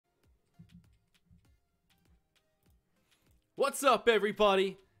What's up,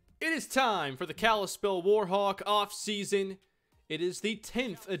 everybody? It is time for the Kalispell Warhawk off-season. It is the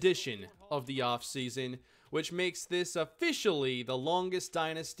 10th edition of the off-season, which makes this officially the longest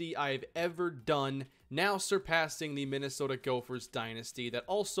dynasty I've ever done, now surpassing the Minnesota Gophers dynasty that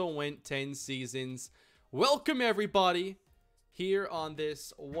also went 10 seasons. Welcome, everybody, here on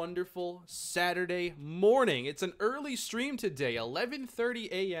this wonderful Saturday morning. It's an early stream today,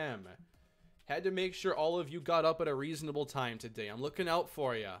 11:30 a.m. Had to make sure all of you got up at a reasonable time today. I'm looking out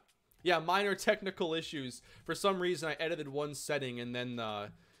for you. Yeah, minor technical issues. For some reason, I edited one setting and then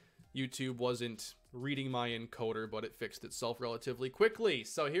YouTube wasn't reading my encoder, but it fixed itself relatively quickly.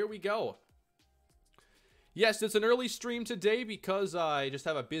 So here we go. Yes, it's an early stream today because I just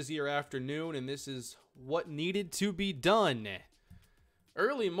have a busier afternoon, and this is what needed to be done.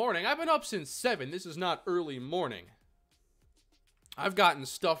 Early morning. I've been up since 7. This is not early morning. I've gotten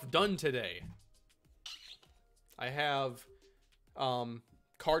stuff done today. I have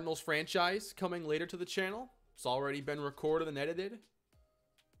Cardinals franchise coming later to the channel. It's already been recorded and edited.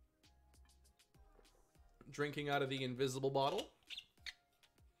 Drinking out of the invisible bottle.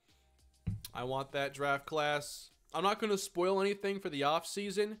 I want that draft class. I'm not going to spoil anything for the off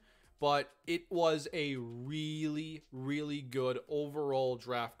season, but it was a really, really good overall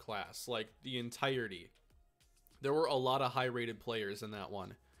draft class, like the entirety. There were a lot of high-rated players in that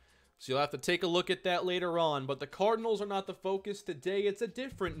one. So you'll have to take a look at that later on. But the Cardinals are not the focus today. It's a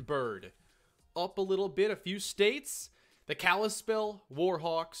different bird. Up a little bit, a few states. The Kalispell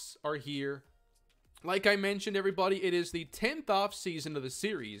Warhawks are here. Like I mentioned, everybody, it is the 10th off season of the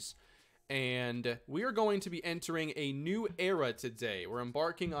series. And we are going to be entering a new era today. We're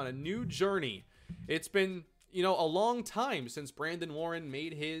embarking on a new journey. It's been, a long time since Brandon Warren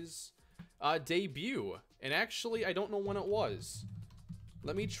made his debut. And actually, I don't know when it was.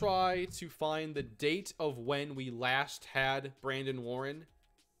 Let me try to find the date of when we last had Brandon Warren,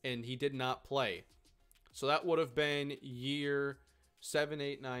 and he did not play. So that would have been year 7,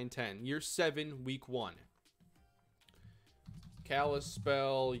 8, 9, 10. Year 7, week 1.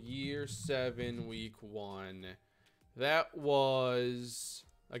 Kalispell, year 7, week 1. That was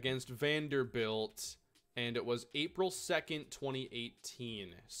against Vanderbilt, and it was April 2nd,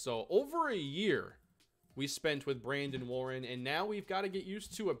 2018. So over a year we spent with Brandon Warren, and now we've got to get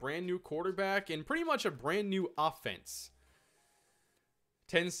used to a brand new quarterback and pretty much a brand new offense.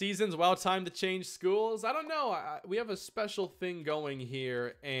 10 seasons, wow, time to change schools. I don't know. We have a special thing going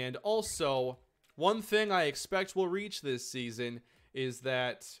here, and also one thing I expect we'll reach this season is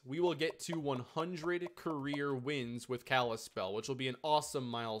that we will get to 100 career wins with Kalispell, which will be an awesome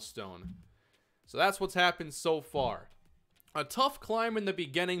milestone. So that's what's happened so far. A tough climb in the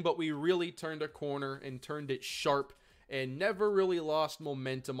beginning, but we really turned a corner and turned it sharp and never really lost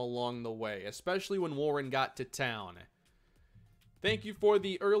momentum along the way, especially when Warren got to town. Thank you for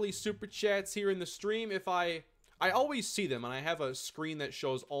the early super chats here in the stream. I always see them, and I have a screen that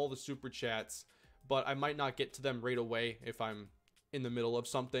shows all the super chats, but I might not get to them right away if I'm in the middle of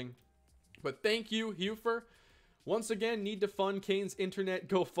something. But thank you, Hufer. Once again, need to fund Kane's internet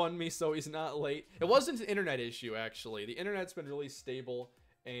GoFundMe so he's not late. It wasn't an internet issue, actually. The internet's been really stable,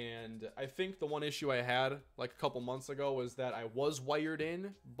 and I think the one issue I had like a couple months ago was that I was wired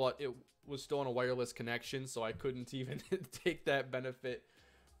in, but it was still on a wireless connection, so I couldn't even take that benefit.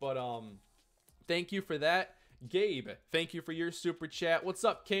 But thank you for that. Gabe, thank you for your super chat. What's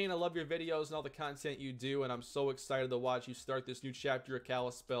up, Kane? I love your videos and all the content you do, and I'm so excited to watch you start this new chapter of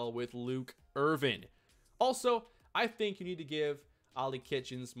Kalispell with Luke Irvin. Also, I think you need to give Ollie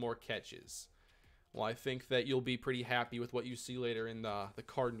Kitchens more catches. Well, I think that you'll be pretty happy with what you see later in the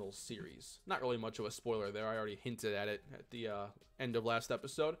Cardinals series. Not really much of a spoiler there. I already hinted at it at the end of last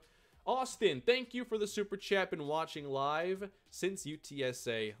episode. Austin, thank you for the super chat. Been watching live since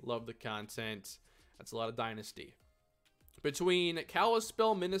UTSA. Love the content. That's a lot of dynasty. Between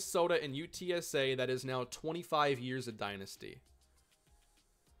Kalispell, Minnesota, and UTSA, that is now 25 years of dynasty.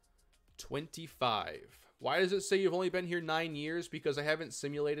 25. Why does it say you've only been here 9 years? Because I haven't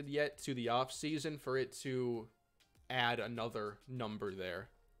simulated yet to the off season for it to add another number there.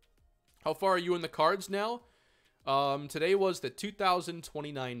 How far are you in the cards now? Today was the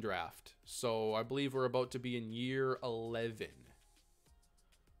 2029 draft. So I believe we're about to be in year 11.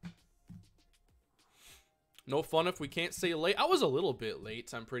 No fun if we can't say late. I was a little bit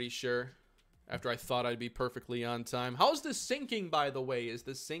late, I'm pretty sure. After I thought I'd be perfectly on time. How's the syncing, by the way? Is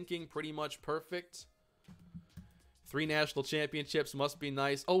the syncing pretty much perfect? 3 national championships must be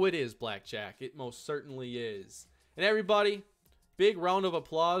nice. Oh, it is, Blackjack. It most certainly is. And everybody, big round of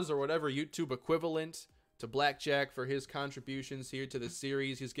applause or whatever YouTube equivalent to Blackjack for his contributions here to the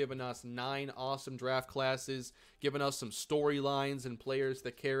series. He's given us 9 awesome draft classes, given us some storylines and players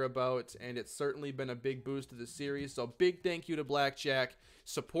to care about, and it's certainly been a big boost to the series. So big thank you to Blackjack.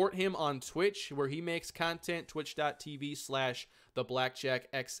 Support him on Twitch, where he makes content,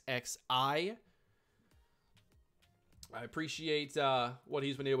 twitch.tv/theblackjackxxi. I appreciate what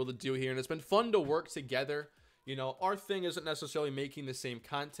he's been able to do here, and it's been fun to work together. You know, our thing isn't necessarily making the same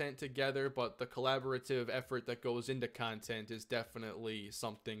content together, but the collaborative effort that goes into content is definitely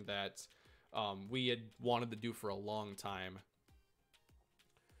something that we had wanted to do for a long time.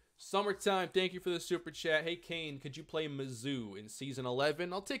 Summertime, thank you for the super chat. Hey, Kane, could you play Mizzou in Season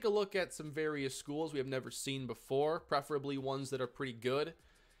 11? I'll take a look at some various schools we have never seen before, preferably ones that are pretty good.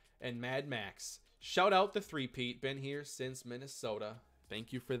 And Mad Max, shout out the three-peat, been here since Minnesota.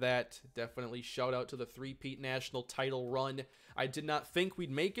 Thank you for that. Definitely shout out to the three-peat national title run. I did not think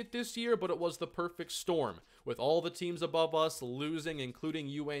we'd make it this year, but it was the perfect storm, with all the teams above us losing, including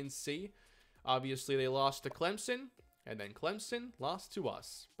UNC. Obviously, they lost to Clemson. And then Clemson lost to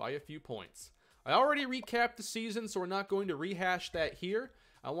us by a few points. I already recapped the season, so we're not going to rehash that here.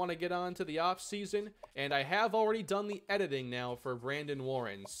 I want to get on to the offseason, and I have already done the editing now for Brandon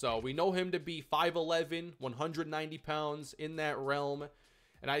Warren. So we know him to be 5'11", 190 pounds, in that realm.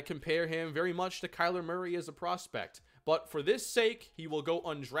 And I compare him very much to Kyler Murray as a prospect. But for this sake, he will go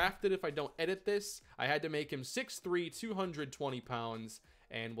undrafted if I don't edit this. I had to make him 6'3", 220 pounds,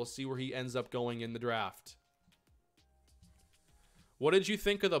 and we'll see where he ends up going in the draft. What did you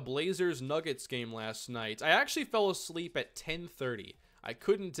think of the Blazers-Nuggets game last night? I actually fell asleep at 10:30. I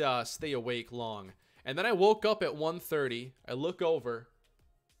couldn't stay awake long. And then I woke up at 1:30. I look over,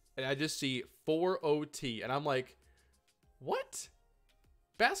 and I just see 4 OT. And I'm like, what?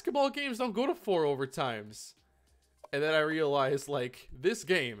 Basketball games don't go to 4 overtimes. And then I realized, like, this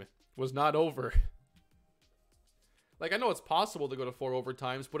game was not over. Like, I know it's possible to go to 4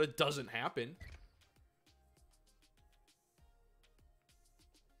 overtimes, but it doesn't happen.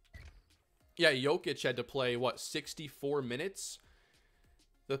 Yeah, Jokic had to play, what, 64 minutes?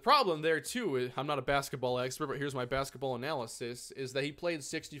 The problem there, too, is, I'm not a basketball expert, but here's my basketball analysis, is that he played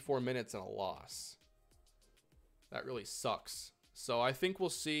 64 minutes and a loss. That really sucks. So I think we'll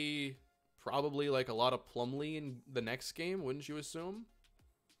see probably, like, a lot of Plumlee in the next game, wouldn't you assume?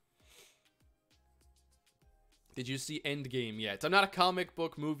 Did you see Endgame yet? I'm not a comic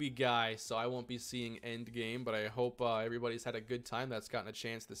book movie guy, so I won't be seeing Endgame, but I hope everybody's had a good time that's gotten a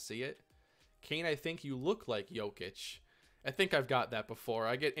chance to see it. Kane, I think you look like Jokic. I think I've got that before.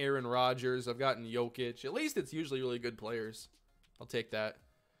 I get Aaron Rodgers. I've gotten Jokic. At least it's usually really good players. I'll take that.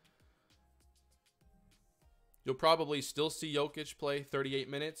 You'll probably still see Jokic play 38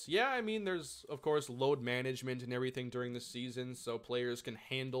 minutes. Yeah, I mean, there's, of course, load management and everything during the season, so players can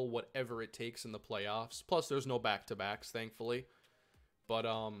handle whatever it takes in the playoffs. Plus, there's no back-to-backs, thankfully. But,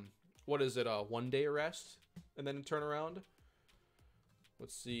 what is it, a one-day rest and then a turnaround?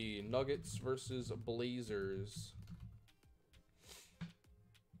 Let's see, Nuggets versus Blazers.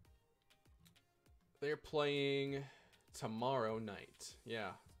 They're playing tomorrow night.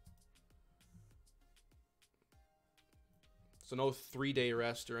 Yeah. So no 3-day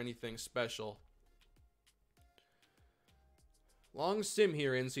rest or anything special. Long sim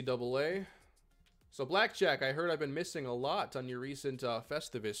here, NCAA. So Blackjack, I heard I've been missing a lot on your recent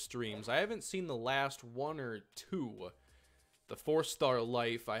Festivus streams. I haven't seen the last 1 or 2. The 4-Star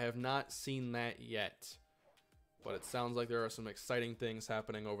Life, I have not seen that yet. But it sounds like there are some exciting things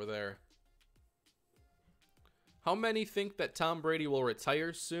happening over there. How many think that Tom Brady will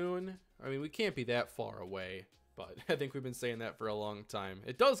retire soon? I mean, we can't be that far away. But I think we've been saying that for a long time.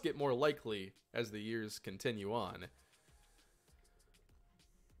 It does get more likely as the years continue on.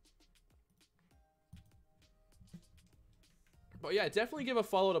 But yeah, definitely give a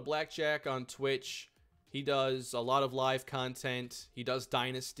follow to Blackjack on Twitch. He does a lot of live content. He does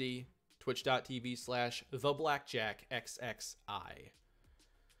Dynasty. Twitch.tv/theblackjackxxi.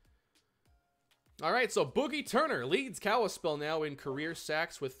 All right, so Boogie Turner leads Kalispell now in career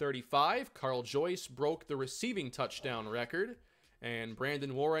sacks with 35. Carl Joyce broke the receiving touchdown record. And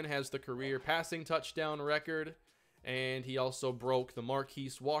Brandon Warren has the career passing touchdown record. And he also broke the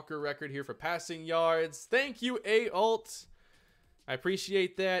Marquise Walker record here for passing yards. Thank you, A-Alt. I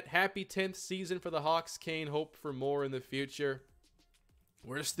appreciate that. Happy 10th season for the Hawks, Kane. Hope for more in the future.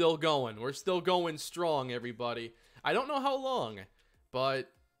 We're still going. We're still going strong, everybody. I don't know how long,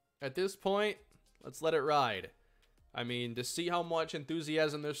 but at this point, let's let it ride. I mean, to see how much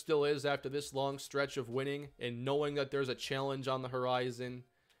enthusiasm there still is after this long stretch of winning and knowing that there's a challenge on the horizon,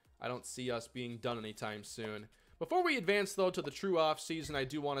 I don't see us being done anytime soon. Before we advance, though, to the true offseason, I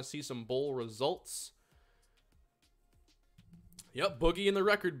do want to see some bowl results. Yep, Boogie in the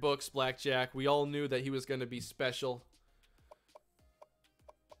record books, Blackjack. We all knew that he was going to be special.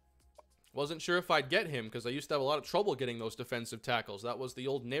 Wasn't sure if I'd get him because I used to have a lot of trouble getting those defensive tackles. That was the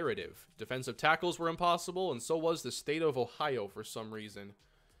old narrative. Defensive tackles were impossible, and so was the state of Ohio for some reason.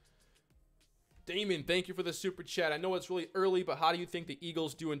 Damon, thank you for the super chat. I know it's really early, but how do you think the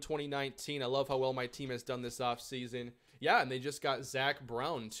Eagles do in 2019? I love how well my team has done this offseason. Yeah, and they just got Zach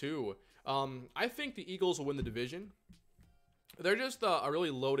Brown, too. I think the Eagles will win the division. They're just a really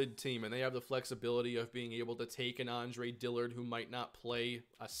loaded team, and they have the flexibility of being able to take an Andre Dillard who might not play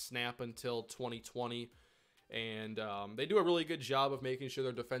a snap until 2020. And they do a really good job of making sure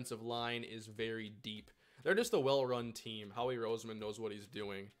their defensive line is very deep. They're just a well-run team. Howie Roseman knows what he's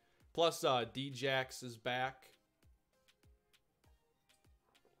doing. Plus, D-Jax is back.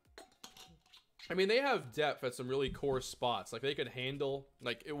 I mean, they have depth at some really core spots. Like, they could handle,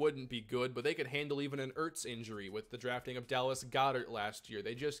 like, it wouldn't be good, but they could handle even an Ertz injury with the drafting of Dallas Goedert last year.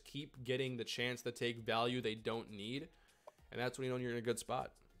 They just keep getting the chance to take value they don't need, and that's when you know you're in a good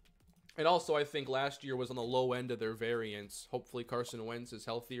spot. And also, I think last year was on the low end of their variance. Hopefully, Carson Wentz is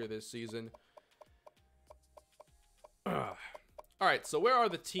healthier this season. All right, so where are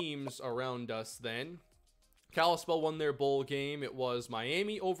the teams around us then? Kalispell won their bowl game. It was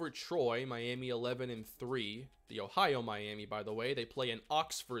Miami over Troy. Miami 11-3. The Ohio Miami, by the way. They play in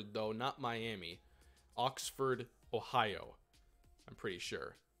Oxford, though, not Miami. Oxford, Ohio. I'm pretty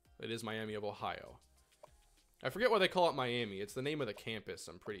sure. It is Miami of Ohio. I forget why they call it Miami. It's the name of the campus,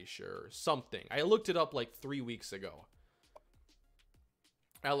 I'm pretty sure. Something. I looked it up like 3 weeks ago.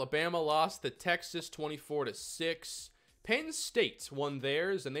 Alabama lost to Texas 24-6. Penn State won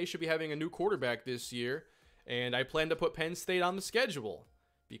theirs, and they should be having a new quarterback this year. And I plan to put Penn State on the schedule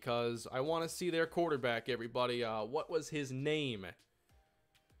because I want to see their quarterback, everybody. What was his name?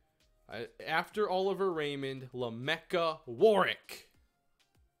 After Oliver Raymond, Lamecca Warwick.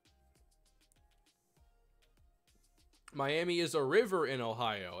 Miami is a river in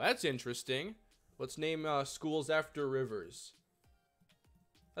Ohio. That's interesting. Let's name schools after rivers.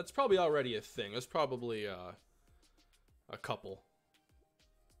 That's probably already a thing. There's probably a couple.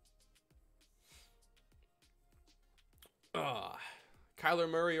 Kyler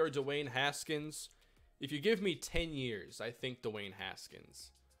Murray or Dwayne Haskins. If you give me 10 years, I think Dwayne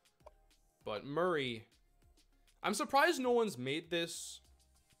Haskins. But Murray, I'm surprised no one's made this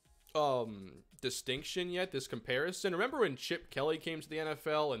distinction yet, this comparison. Remember when Chip Kelly came to the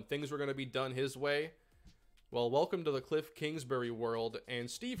NFL and things were going to be done his way? Well, welcome to the Cliff Kingsbury world. And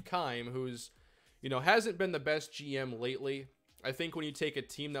Steve Keim, who's, hasn't been the best GM lately. I think when you take a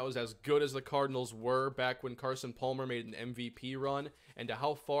team that was as good as the Cardinals were back when Carson Palmer made an MVP run and to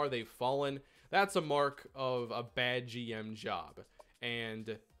how far they've fallen, that's a mark of a bad GM job.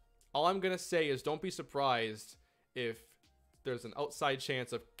 And all I'm going to say is don't be surprised if there's an outside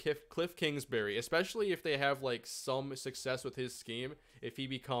chance of Cliff Kingsbury, especially if they have like some success with his scheme, if he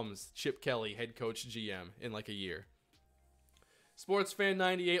becomes Chip Kelly head coach GM in like a year.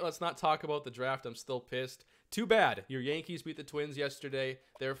 SportsFan98, let's not talk about the draft. I'm still pissed. Too bad. Your Yankees beat the Twins yesterday.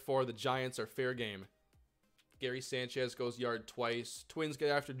 Therefore, the Giants are fair game. Gary Sanchez goes yard twice. Twins get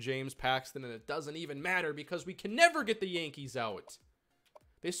after James Paxton, and it doesn't even matter because we can never get the Yankees out.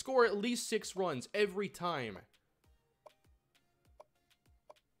 They score at least 6 runs every time.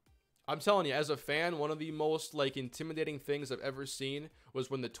 I'm telling you, as a fan, one of the most intimidating things I've ever seen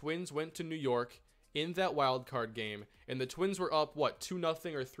was when the Twins went to New York in that wild card game, and the Twins were up,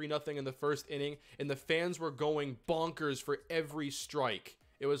 2-0 or 3-0 in the first inning, and the fans were going bonkers for every strike.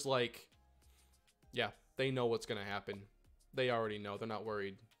 It was like, yeah, they know what's going to happen. They already know. They're not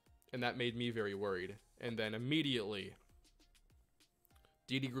worried. And that made me very worried. And then immediately,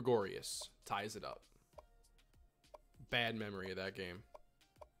 Didi Gregorius ties it up. Bad memory of that game.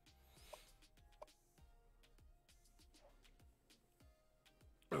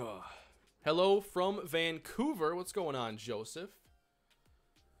 Ugh. Hello from Vancouver. What's going on, Joseph?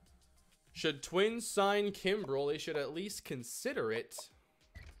 Should Twins sign Kimbrel? They should at least consider it.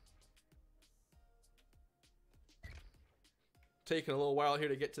 Taking a little while here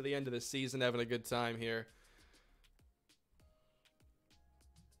to get to the end of the season. Having a good time here.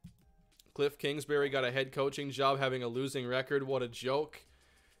 Cliff Kingsbury got a head coaching job having a losing record. What a joke.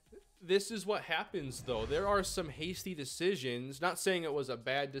 This is what happens, though. There are some hasty decisions. Not saying it was a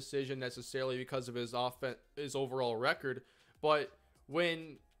bad decision necessarily because of his overall record, but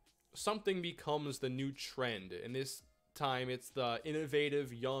when something becomes the new trend, and this time it's the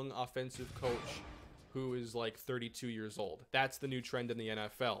innovative young offensive coach who is 32 years old. That's the new trend in the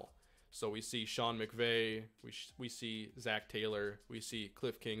NFL. So we see Sean McVay, we see Zach Taylor, we see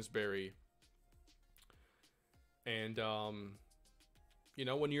Cliff Kingsbury, and you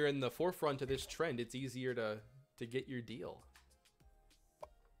know, when you're in the forefront of this trend, it's easier to get your deal.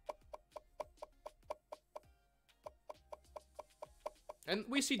 And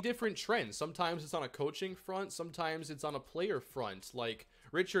we see different trends. Sometimes it's on a coaching front. Sometimes it's on a player front. Like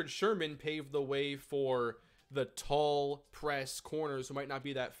Richard Sherman paved the way for the tall press corners who might not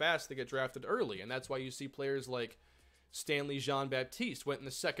be that fast to get drafted early. And that's why you see players like Stanley Jean-Baptiste went in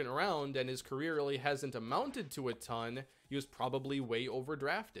the second round and his career really hasn't amounted to a ton. He was probably way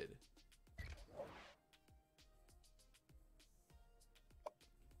overdrafted.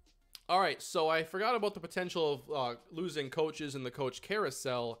 All right, so I forgot about the potential of losing coaches in the coach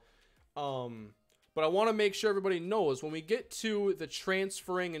carousel, but I want to make sure everybody knows when we get to the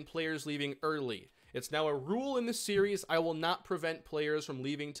transferring and players leaving early, it's now a rule in the series. I will not prevent players from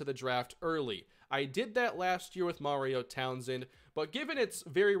leaving to the draft early. I did that last year with Mario Townsend, but given it's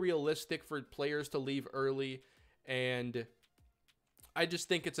very realistic for players to leave early, and I just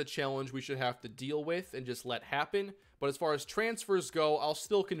think it's a challenge we should have to deal with and just let happen. But as far as transfers go, I'll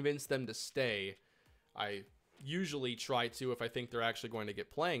still convince them to stay. I usually try to if I think they're actually going to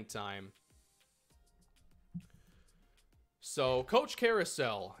get playing time. So, Coach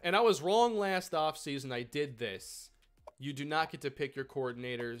Carousel. And I was wrong last offseason. I did this. You do not get to pick your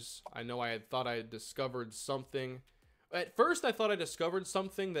coordinators. I know I had thought I had discovered something. At first, I thought I discovered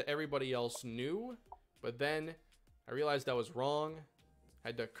something that everybody else knew. But then I realized I was wrong. I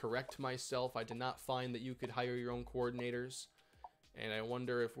had to correct myself. I did not find that you could hire your own coordinators. And I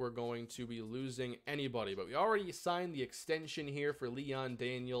wonder if we're going to be losing anybody. But we already signed the extension here for Leon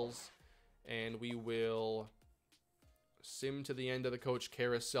Daniels. And we will sim to the end of the coach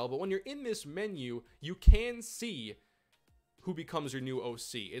carousel. But when you're in this menu, you can see who becomes your new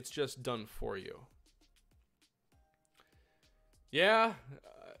OC. It's just done for you. Yeah,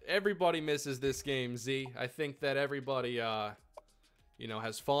 everybody misses this game, Z. I think that everybody... you know,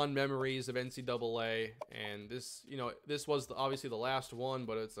 has fond memories of NCAA, and this, you know, this was obviously the last one,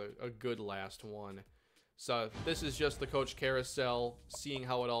 but it's a good last one. So this is just the coach carousel, seeing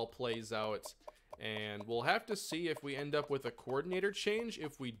how it all plays out, and we'll have to see if we end up with a coordinator change.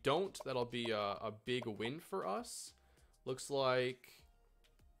 If we don't, that'll be a big win for us. Looks like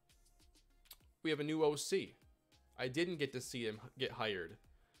we have a new OC. I didn't get to see him get hired.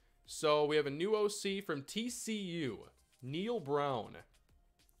 So we have a new OC from TCU, Neil Brown.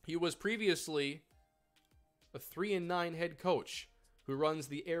 He was previously a 3-9 head coach who runs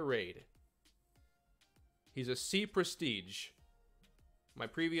the Air Raid. He's a C prestige. My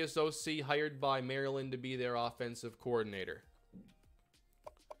previous OC hired by Maryland to be their offensive coordinator.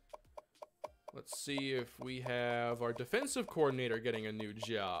 Let's see if we have our defensive coordinator getting a new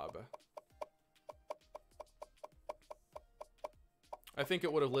job. I think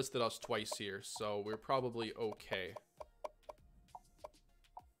it would have listed us twice here, so we're probably okay.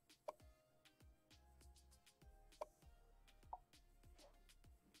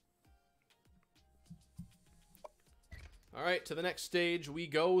 All right, to the next stage we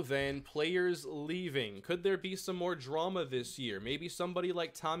go then. Players leaving. Could there be some more drama this year? Maybe somebody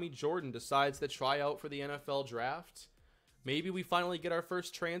like Tommy Jordan decides to try out for the NFL draft. Maybe we finally get our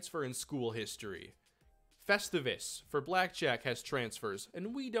first transfer in school history. Festivus for Blackjack has transfers,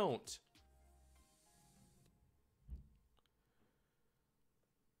 and we don't.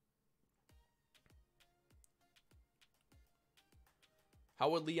 How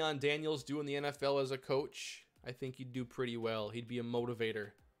would Leon Daniels do in the NFL as a coach? I think he'd do pretty well. He'd be a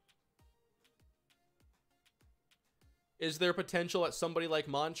motivator. Is there potential that somebody like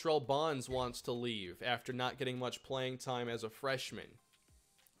Montrell Bonds wants to leave after not getting much playing time as a freshman?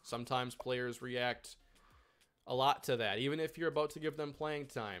 Sometimes players react a lot to that, even if you're about to give them playing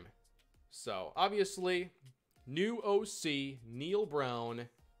time. So, obviously, new OC, Neil Brown,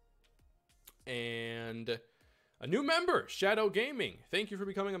 and a new member, Shadow Gaming. Thank you for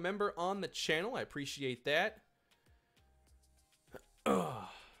becoming a member on the channel. I appreciate that.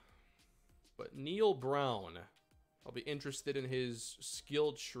 But Neil Brown, I'll be interested in his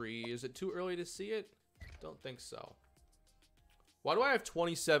skill tree. Is it too early to see it? Don't think so. Why do I have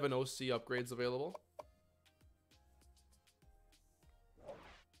 27 OC upgrades available?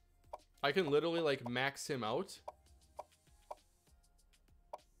 I can literally like max him out.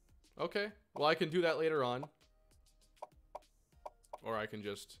 Okay, well I can do that later on. Or I can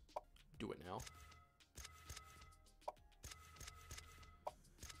just do it now.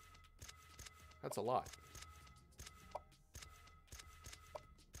 That's a lot.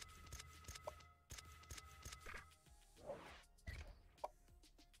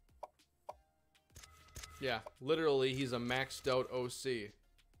 Yeah, literally he's a maxed out OC.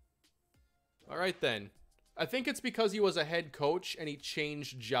 Alright then. I think it's because he was a head coach and he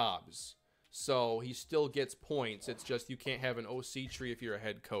changed jobs. So he still gets points. It's just you can't have an OC tree if you're a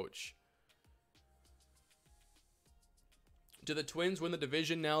head coach. Do the Twins win the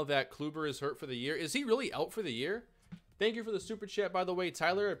division now that Kluber is hurt for the year? Is he really out for the year? Thank you for the super chat, by the way,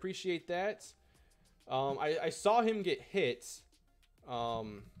 Tyler. I appreciate that. I saw him get hit. But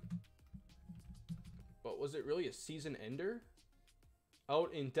was it really a season ender?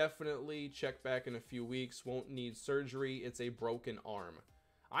 Out indefinitely. Check back in a few weeks. Won't need surgery. It's a broken arm.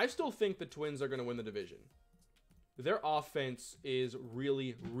 I still think the Twins are going to win the division. Their offense is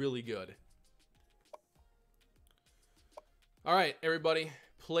really, really good. All right, everybody.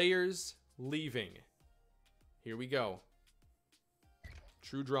 Players leaving. Here we go.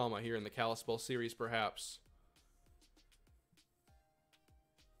 True drama here in the Kalispell series, perhaps.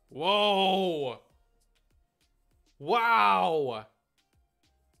 Whoa! Wow!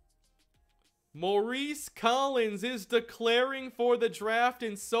 Maurice Collins is declaring for the draft,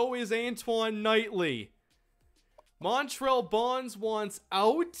 and so is Antoine Knightley. Montrell Bonds wants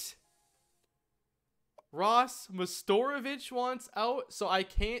out. Ross Mastorovich wants out, so I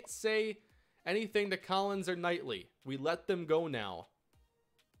can't say anything to Collins or Knightley. We let them go now.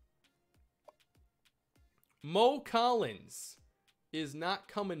 Mo Collins is not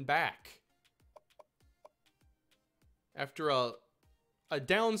coming back. After a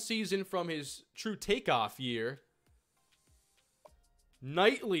down season from his true takeoff year.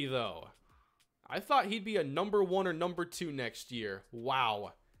 Knightley, though. I thought he'd be a number 1 or number 2 next year.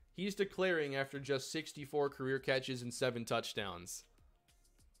 Wow. He's declaring after just 64 career catches and 7 touchdowns.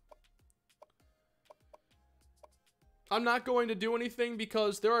 I'm not going to do anything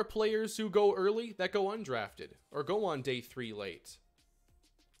because there are players who go early that go undrafted or go on day 3 late.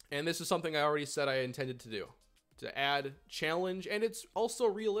 And this is something I already said I intended to do. To add challenge, and it's also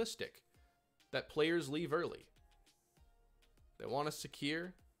realistic that players leave early. They want to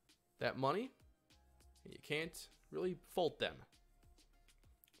secure that money. You can't really fault them.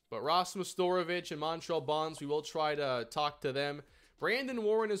 But Ross Mastorovich and Montrell Bonds, we will try to talk to them. Brandon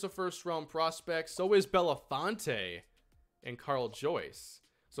Warren is a first-round prospect. So is Belafonte and Carl Joyce.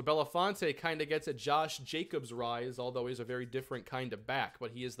 So Belafonte kind of gets a Josh Jacobs rise, although he's a very different kind of back.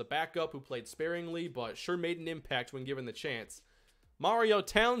 But he is the backup who played sparingly, but sure made an impact when given the chance. Mario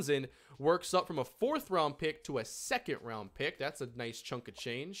Townsend works up from a 4th-round pick to a 2nd-round pick. That's a nice chunk of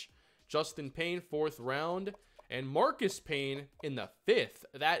change. Justin Payne, 4th round. And Marcus Payne in the 5th.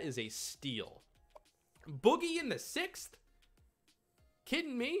 That is a steal. Boogie in the 6th?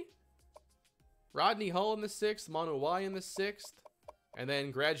 Kidding me? Rodney Hull in the 6th. Manu Y in the 6th. And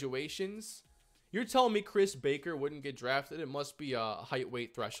then graduations. You're telling me Chris Baker wouldn't get drafted? It must be a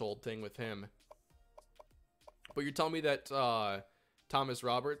height-weight threshold thing with him. But you're telling me that Thomas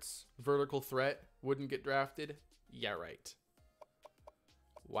Roberts, vertical threat, wouldn't get drafted? Yeah, right.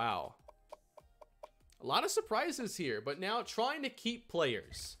 Wow. A lot of surprises here, but now trying to keep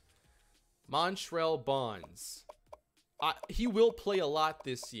players. Montrell Bonds. He will play a lot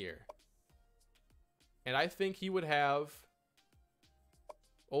this year. And I think he would have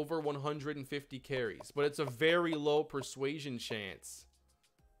over 150 carries. But it's a very low persuasion chance.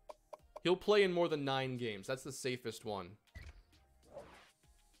 He'll play in more than 9 games. That's the safest one.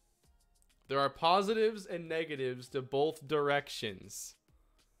 There are positives and negatives to both directions.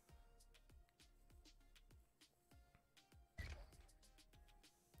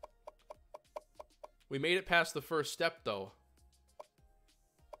 We made it past the first step, though.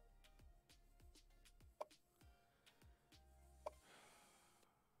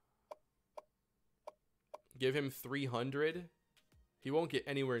 Give him 300. He won't get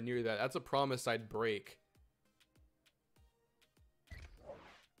anywhere near that. That's a promise I'd break.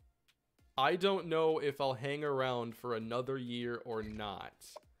 I don't know if I'll hang around for another year or not.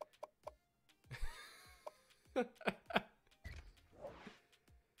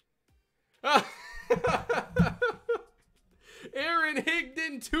 Aaron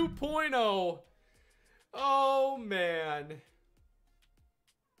Higdon 2.0. Oh, man.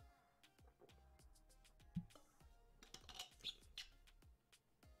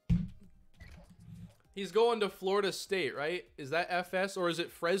 He's going to Florida State, right? Is that FS or is it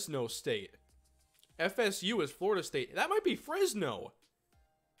Fresno State? FSU is Florida State. That might be Fresno.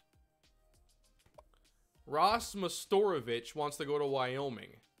 Ross Mastorovich wants to go to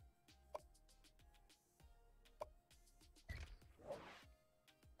Wyoming.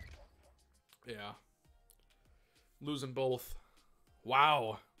 Yeah. Losing both.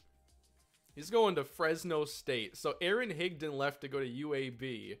 Wow. He's going to Fresno State. So Aaron Higdon left to go to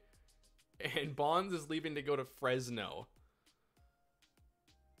UAB. And Bonds is leaving to go to Fresno.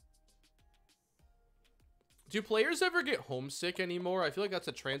 Do players ever get homesick anymore? I feel like that's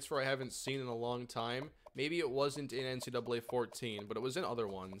a transfer I haven't seen in a long time. Maybe it wasn't in NCAA 14, but it was in other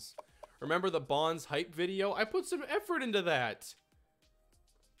ones. Remember the Bonds hype video? I put some effort into that.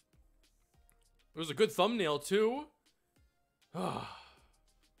 It was a good thumbnail, too. And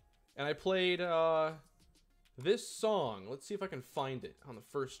I played this song. Let's see if I can find it on the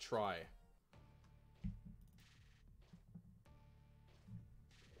first try.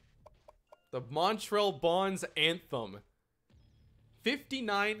 The Montreal Bonds anthem.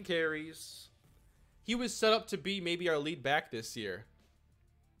 59 carries. He was set up to be maybe our lead back this year.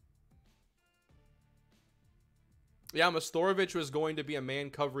 Yeah, Mastorovich was going to be a man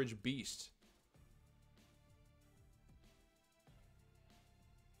coverage beast.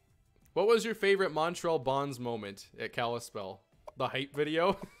 What was your favorite Montreal Bonds moment at Kalispell? The hype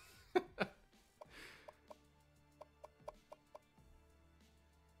video?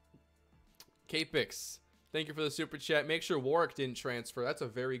 Capix, thank you for the super chat. Make sure Warwick didn't transfer. That's a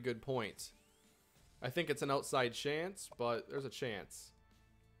very good point. I think it's an outside chance, but there's a chance.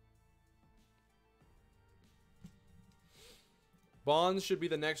 Bonds should be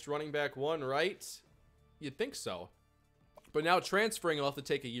the next running back one, right? You'd think so. But now transferring, he'll have to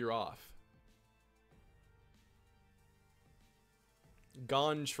take a year off.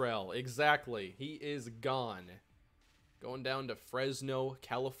 Gontrell, exactly. He is gone. Going down to Fresno,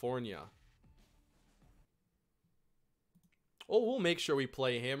 California. Oh, we'll make sure we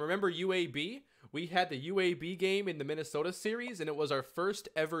play him. Remember UAB? We had the UAB game in the Minnesota series, and it was our first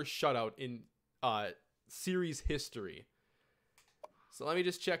ever shutout in series history. So let me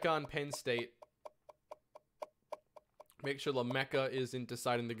just check on Penn State. Make sure LaMecca isn't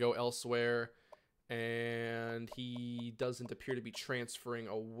deciding to go elsewhere. And he doesn't appear to be transferring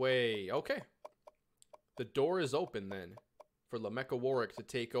away. Okay. The door is open then for LaMecca Warwick to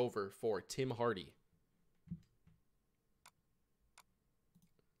take over for Tim Hardy.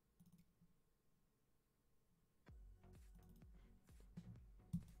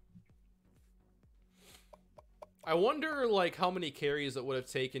 I wonder, like, how many carries it would have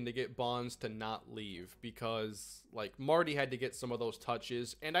taken to get Bonds to not leave, because, like, Marty had to get some of those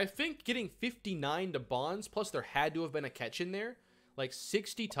touches, and I think getting 59 to Bonds, plus there had to have been a catch in there, like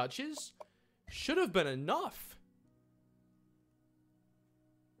 60 touches, should have been enough.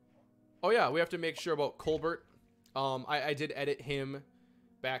 Oh yeah, we have to make sure about Colbert. I did edit him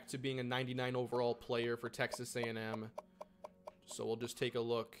back to being a 99 overall player for Texas A&M, so we'll just take a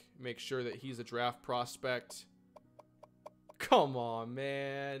look, make sure that he's a draft prospect. Come on,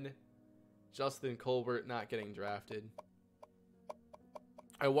 man. Justin Colbert not getting drafted.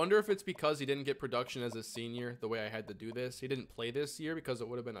 I wonder if it's because he didn't get production as a senior, the way I had to do this. He didn't play this year because it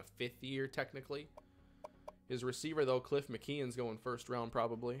would have been a 5th year, technically. His receiver, though, Cliff McKeon's going first round,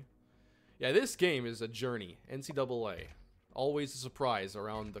 probably. Yeah, this game is a journey. NCAA. Always a surprise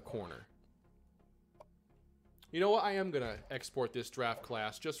around the corner. You know what? I am going to export this draft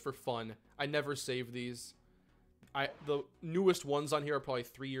class just for fun. I never save these. The newest ones on here are probably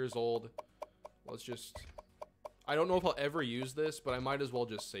 3 years old. Let's just... I don't know if I'll ever use this, but I might as well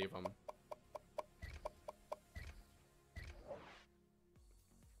just save them.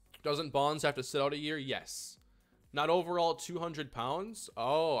 Doesn't Bonds have to sit out a year? Yes. Not overall 200 pounds?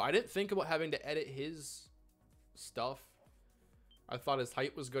 Oh, I didn't think about having to edit his stuff. I thought his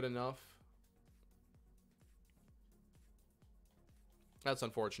height was good enough. That's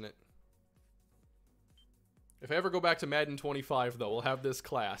unfortunate. If I ever go back to Madden 25, though, we'll have this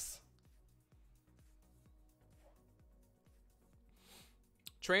class.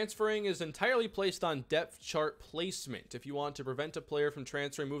 Transferring is entirely placed on depth chart placement. If you want to prevent a player from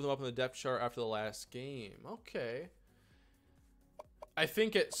transferring, move them up on the depth chart after the last game. Okay. I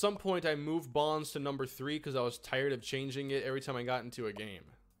think at some point I moved Bonds to number 3 because I was tired of changing it every time I got into a game.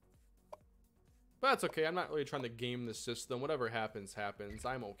 But that's okay. I'm not really trying to game the system. Whatever happens, happens.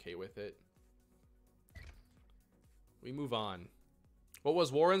 I'm okay with it. We move on. What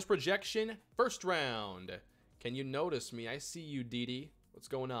was Warren's projection? First round. Can you notice me? I see you, Didi. What's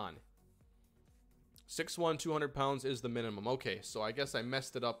going on? 6'1", 200 pounds is the minimum. Okay, so I guess I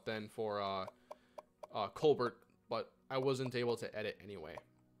messed it up then for Colbert, but I wasn't able to edit anyway.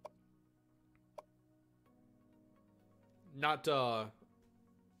 Not,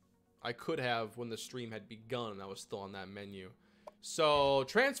 I could have when the stream had begun and I was still on that menu. So,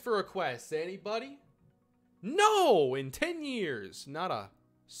 transfer requests. Anybody? No! In 10 years. Not a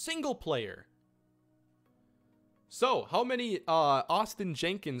single player. So, how many Austin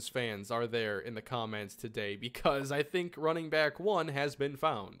Jenkins fans are there in the comments today? Because I think running back 1 has been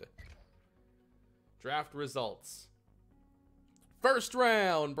found. Draft results. First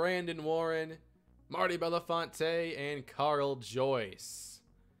round, Brandon Warren. Marty Belafonte and Carl Joyce.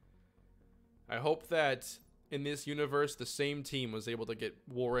 I hope that in this universe, the same team was able to get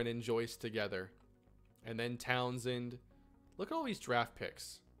Warren and Joyce together. And then Townsend. Look at all these draft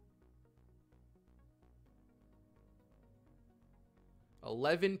picks.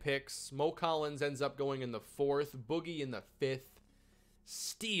 11 picks. Mo Collins ends up going in the 4th. Boogie in the 5th.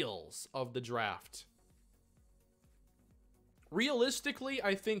 Steals of the draft. Realistically,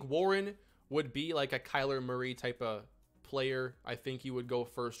 I think Warren would be like a Kyler Murray type of player. I think he would go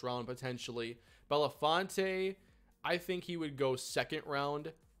 1st round potentially. Belafonte, I think he would go 2nd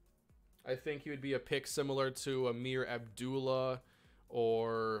round. I think he would be a pick similar to Amir Abdullah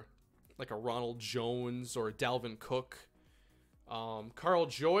or like a Ronald Jones or Dalvin Cook. Carl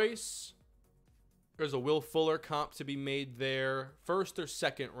Joyce, there's a Will Fuller comp to be made there. 1st or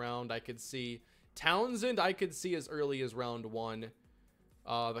 2nd round, I could see. Townsend, I could see as early as round 1.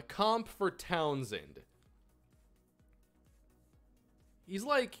 The comp for Townsend. He's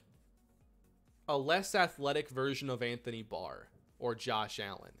like a less athletic version of Anthony Barr or Josh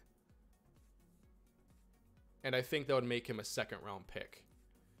Allen. And I think that would make him a 2nd round pick.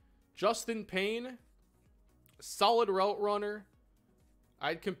 Justin Payne, solid route runner.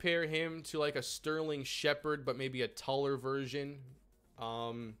 I'd compare him to like a Sterling Shepard, but maybe a taller version.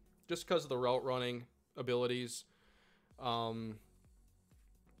 Just because of the route running abilities.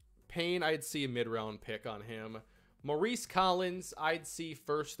 Payne, I'd see a mid-round pick on him. Maurice Collins, I'd see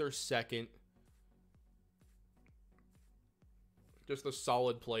 1st or 2nd. Just a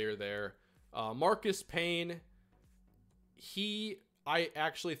solid player there. Marcus Payne, I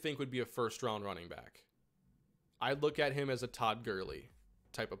actually think would be a 1st round running back. I'd look at him as a Todd Gurley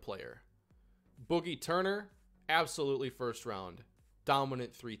type of player. Boogie Turner, absolutely 1st round.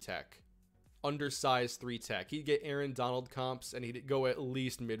 Dominant 3-tech. Undersized 3-tech. He'd get Aaron Donald comps and he'd go at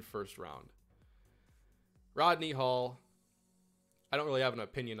least mid-1st round. Rodney Hall, I don't really have an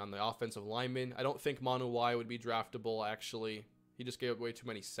opinion on the offensive lineman. I don't think Manu Y would be draftable, actually. He just gave away too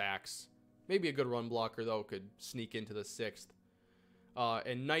many sacks. Maybe a good run blocker, though, could sneak into the 6th.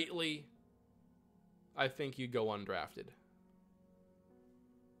 And Knightley, I think you'd go undrafted.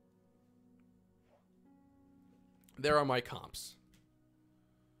 There are my comps.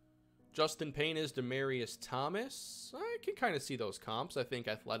 Justin Payne is Demaryius Thomas. I can kind of see those comps. I think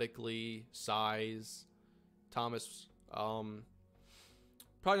athletically, size, Thomas, probably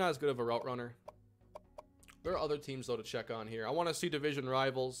not as good of a route runner. There are other teams, though, to check on here. I want to see division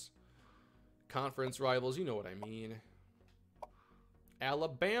rivals, conference rivals. You know what I mean.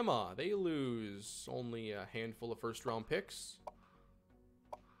 Alabama, they lose only a handful of 1st round picks.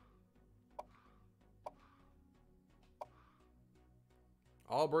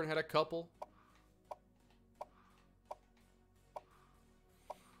 Auburn had a couple.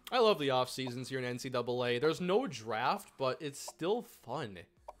 I love the off seasons here in NCAA. There's no draft, but it's still fun.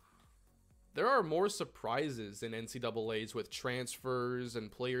 There are more surprises in NCAAs with transfers and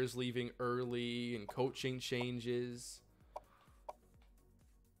players leaving early and coaching changes.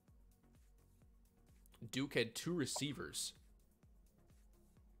 Duke had 2 receivers.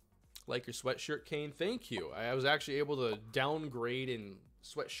 Like your sweatshirt, Kane. Thank you. I was actually able to downgrade in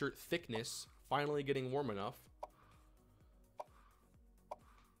sweatshirt thickness. Finally getting warm enough.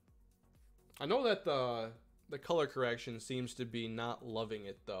 I know that the color correction seems to be not loving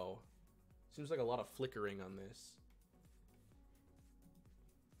it, though. Seems like a lot of flickering on this.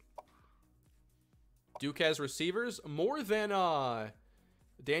 Duke has receivers. More than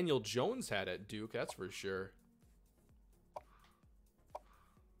Daniel Jones had at Duke, that's for sure.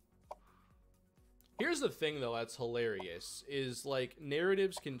 Here's the thing, though, that's hilarious. Is, like,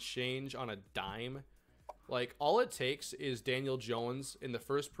 narratives can change on a dime. Like, all it takes is Daniel Jones in the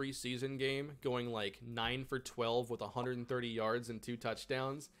first preseason game going, like, 9 for 12 with 130 yards and 2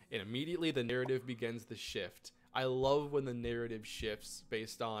 touchdowns. And immediately the narrative begins to shift. I love when the narrative shifts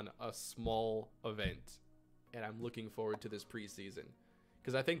based on a small event. And I'm looking forward to this preseason.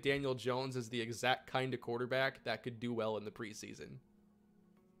 Because I think Daniel Jones is the exact kind of quarterback that could do well in the preseason.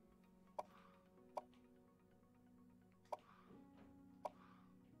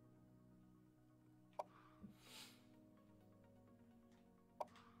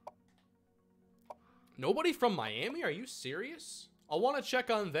 Nobody from Miami? Are you serious? I'll want to check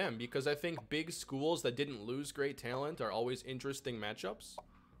on them because I think big schools that didn't lose great talent are always interesting matchups.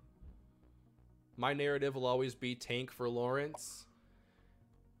 My narrative will always be tank for Lawrence.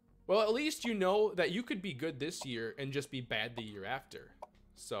 Well, at least you know that you could be good this year and just be bad the year after.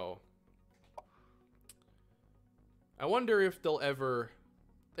 So, I wonder if they'll ever...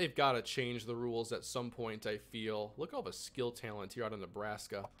 They've got to change the rules at some point, I feel. Look at all the skill talent here out of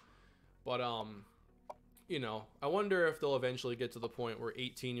Nebraska. But, you know, I wonder if they'll eventually get to the point where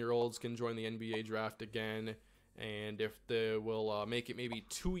 18-year-olds can join the NBA draft again, and if they will make it maybe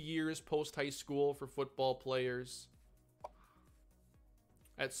 2 years post-high school for football players.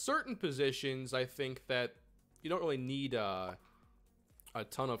 At certain positions, I think that you don't really need a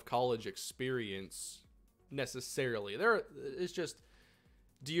ton of college experience necessarily. It's just,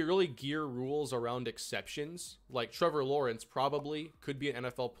 do you really gear rules around exceptions? Like Trevor Lawrence probably could be an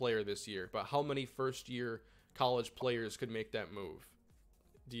NFL player this year, but how many first-year college players could make that move?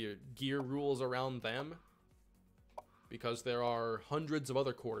 Do you gear rules around them? Because there are hundreds of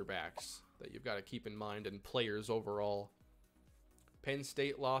other quarterbacks that you've got to keep in mind, and players overall. Penn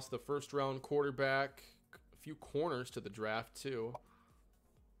State lost the first-round quarterback, a few corners to the draft too.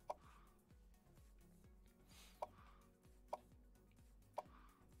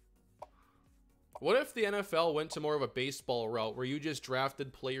 What if the NFL went to more of a baseball route where you just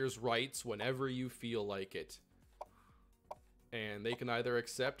drafted players' rights whenever you feel like it? And they can either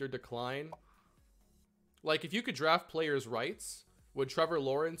accept or decline. Like, if you could draft players' rights, would Trevor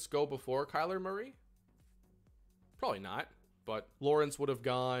Lawrence go before Kyler Murray? Probably not, but Lawrence would have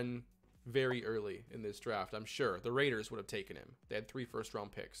gone very early in this draft, I'm sure. The Raiders would have taken him. They had 3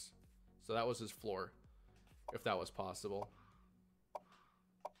 first-round picks. So that was his floor, if that was possible.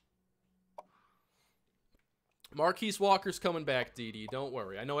 Marquise Walker's coming back, DD. Don't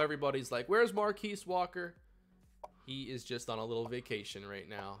worry. I know everybody's like, where's Marquise Walker? He is just on a little vacation right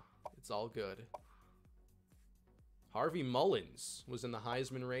now. It's all good. Harvey Mullins was in the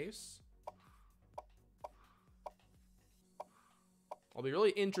Heisman race. I'll be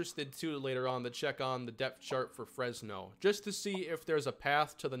really interested, too, later on to check on the depth chart for Fresno, just to see if there's a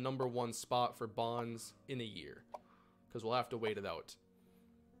path to the #1 spot for Bonds in a year, because we'll have to wait it out.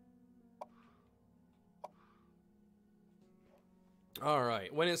 All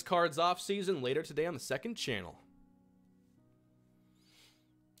right, when is Cards Offseason? Later today on the second channel.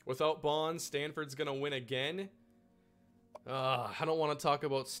 Without Bonds, Stanford's going to win again. I don't want to talk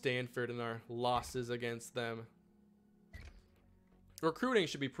about Stanford and our losses against them. Recruiting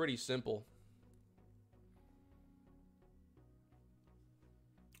should be pretty simple.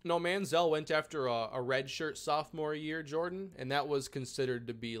 No, Manziel went after a redshirt sophomore year, Jordan, and that was considered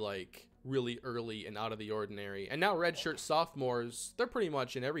to be like really early and out of the ordinary. And now redshirt sophomores, they're pretty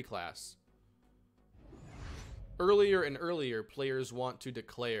much in every class. Earlier and earlier, players want to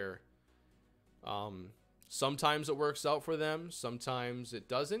declare. Sometimes it works out for them, sometimes it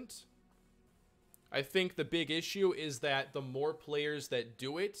doesn't. I think the big issue is that the more players that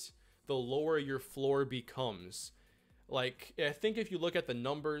do it, the lower your floor becomes. Like, I think if you look at the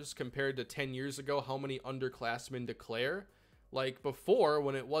numbers compared to 10 years ago, how many underclassmen declare, like before,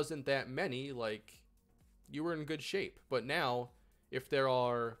 when it wasn't that many, like, you were in good shape. But now, if there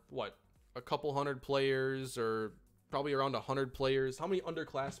are, what, a couple hundred players, or probably around 100 players, how many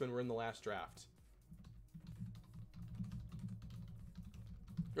underclassmen were in the last draft?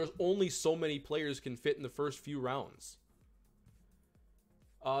 There's only so many players can fit in the first few rounds.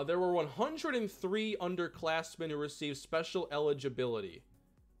 There were 103 underclassmen who received special eligibility.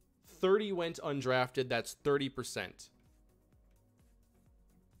 30 went undrafted. That's 30%.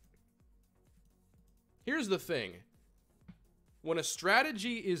 Here's the thing. When a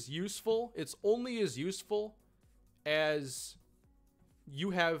strategy is useful, it's only as useful as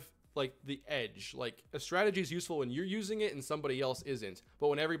you have, like, the edge. Like, a strategy is useful when you're using it and somebody else isn't. But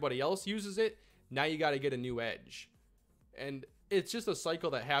when everybody else uses it, now you got to get a new edge. And it's just a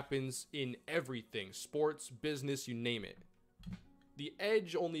cycle that happens in everything. Sports, business, you name it. The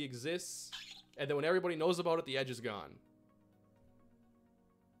edge only exists, and then when everybody knows about it, the edge is gone.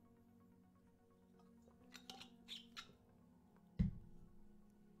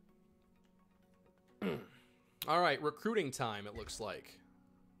 All right, recruiting time, it looks like.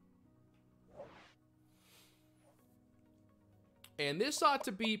 And this ought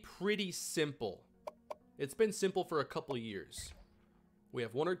to be pretty simple. It's been simple for a couple of years. We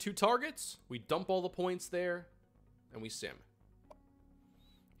have 1 or 2 targets, we dump all the points there, and we sim.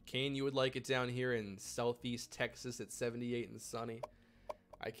 Kane, you would like it down here in southeast Texas at 78 and sunny.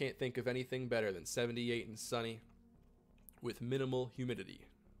 I can't think of anything better than 78 and sunny with minimal humidity.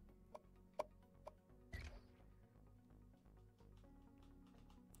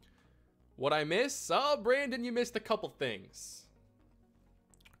 What I miss? Oh, Brandon, you missed a couple things.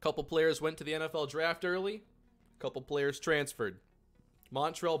 A couple players went to the NFL draft early. A couple players transferred.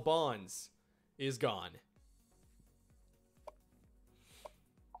 Montrell Bonds is gone.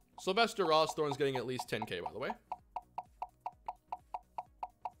 Sylvester Rossthorn's getting at least 10K, by the way.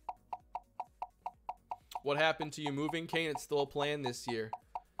 What happened to you moving, Kane? It's still a plan this year.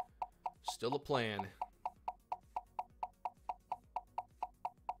 Still a plan.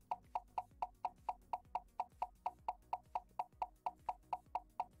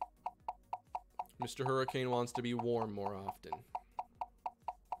 Mr. Hurricane wants to be warm more often.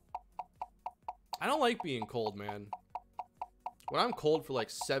 I don't like being cold, man. When I'm cold for like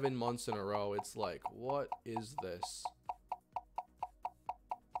 7 months in a row, it's like, what is this?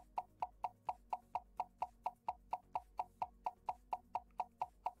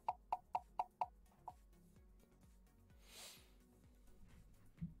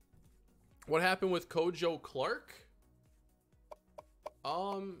 What happened with Kojo Clark?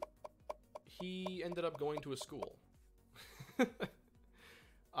 He ended up going to a school.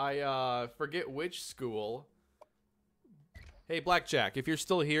 I forget which school. Hey, Blackjack, if you're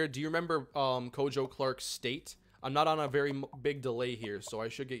still here, do you remember Kojo Clark's state? I'm not on a very big delay here, so I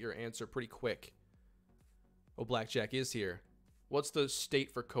should get your answer pretty quick. Oh, Blackjack is here. What's the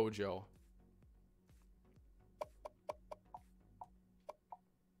state for Kojo?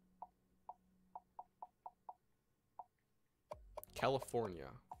 California.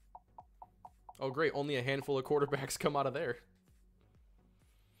 Oh, great. Only a handful of quarterbacks come out of there.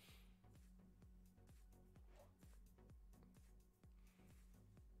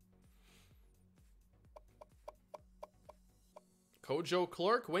 Kojo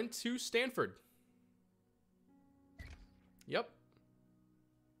Clark went to Stanford. Yep.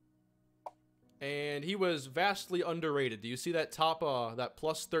 And he was vastly underrated. Do you see that top, that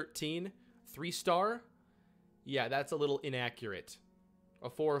plus 13 3-star? Yeah, that's a little inaccurate. A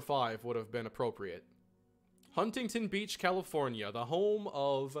 4 or 5 would have been appropriate. Huntington Beach, California, the home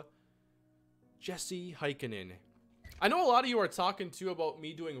of Jesse Heikkinen. I know a lot of you are talking too about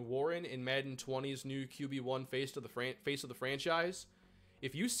me doing Warren in Madden 20's new QB1 face of the franchise.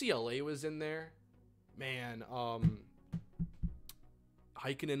 If UCLA was in there, man,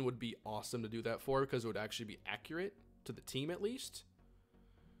 Heikkinen would be awesome to do that for because it would actually be accurate to the team at least.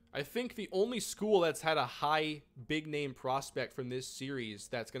 I think the only school that's had a high big name prospect from this series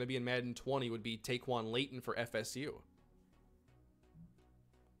that's going to be in Madden 20 would be Taquan Layton for FSU.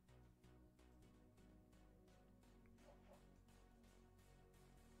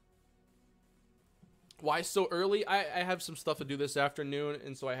 Why so early? I have some stuff to do this afternoon,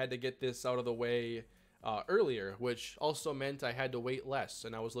 and so I had to get this out of the way earlier, which also meant I had to wait less,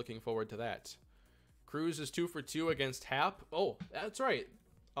 and I was looking forward to that. Cruz is 2 for 2 against Hap. Oh, that's right.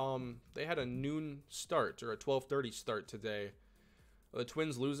 They had a noon start, or a 12:30 start today. Are the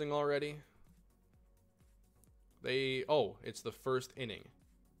Twins losing already? Oh, it's the first inning.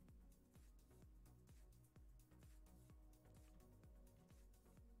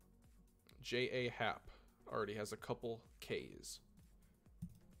 J.A. Happ already has a couple Ks.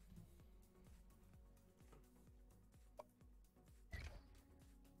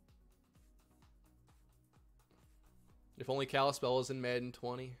 If only Kalispell was in Madden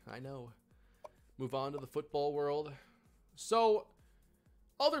 20. I know. Move on to the football world. So,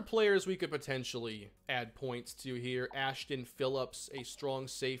 other players we could potentially add points to here. Ashton Phillips, a strong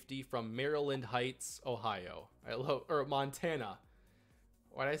safety from Maryland Heights, Ohio. Or Montana.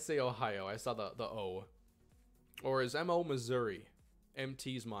 Why did I say Ohio? I saw the O. Or is M.O. Missouri?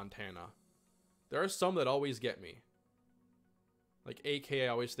 MT's Montana. There are some that always get me. Like AK I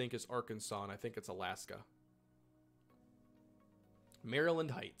always think is Arkansas, and I think it's Alaska. Maryland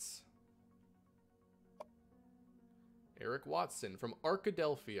Heights. Eric Watson from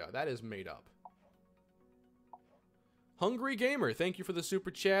Arkadelphia. That is made up. Hungry Gamer, thank you for the super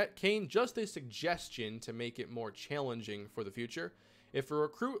chat. Kane, just a suggestion to make it more challenging for the future. If a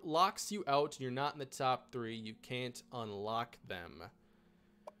recruit locks you out and you're not in the top 3, you can't unlock them.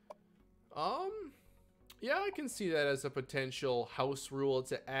 Yeah, I can see that as a potential house rule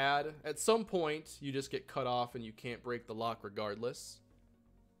to add. At some point, you just get cut off and you can't break the lock regardless.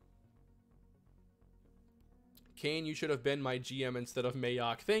 Kane, you should have been my GM instead of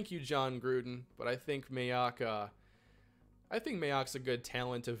Mayock. Thank you, John Gruden. But I think Mayock, Mayock's a good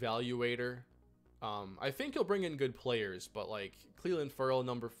talent evaluator. I think he'll bring in good players, but like Cleveland Ferrell,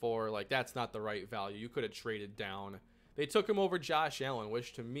 number 4, like that's not the right value. You could have traded down. They took him over Josh Allen,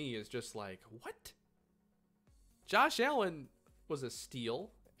 which to me is just like, what? Josh Allen was a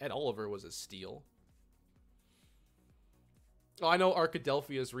steal. Ed Oliver was a steal. Oh, I know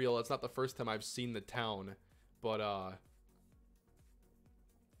Arkadelphia is real. It's not the first time I've seen the town, but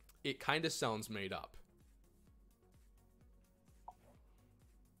it kind of sounds made up.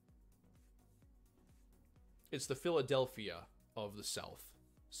 It's the Philadelphia of the South,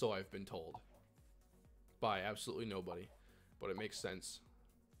 so I've been told. By absolutely nobody, but it makes sense.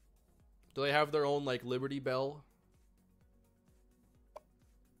 Do they have their own, like, Liberty Bell?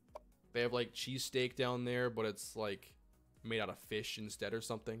 They have, like, cheesesteak down there, but it's, like, made out of fish instead or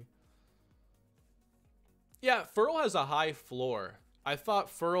something. Yeah, Ferrell has a high floor. I thought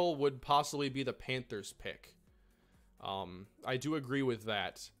Furl would possibly be the Panthers pick. I do agree with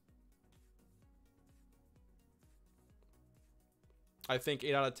that. I think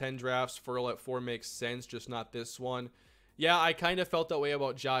 8 out of 10 drafts, Furl at 4 makes sense, just not this one. Yeah, I kind of felt that way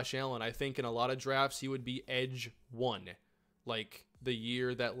about Josh Allen. I think in a lot of drafts, he would be edge 1. Like the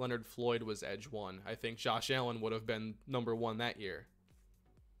year that Leonard Floyd was edge 1. I think Josh Allen would have been number 1 that year.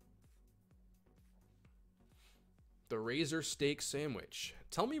 The Razor Steak Sandwich.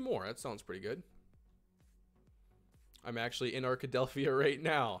 Tell me more. That sounds pretty good. I'm actually in Arkadelphia right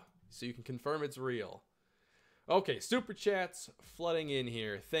now, so you can confirm it's real. Okay, super chats flooding in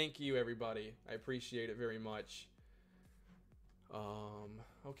here. Thank you, everybody. I appreciate it very much.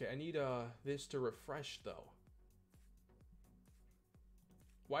 Okay, I need this to refresh, though.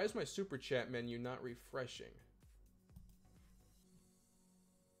 Why is my super chat menu not refreshing?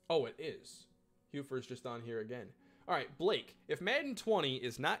 Oh, it is. Hufer's just on here again. All right, Blake, if Madden 20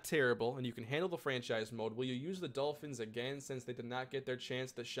 is not terrible and you can handle the franchise mode, will you use the Dolphins again since they did not get their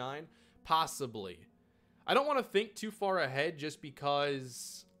chance to shine? Possibly. I don't want to think too far ahead just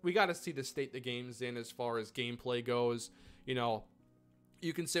because we got to see the state the game's in as far as gameplay goes. You know,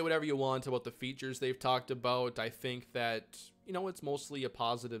 you can say whatever you want about the features they've talked about. I think that, you know, it's mostly a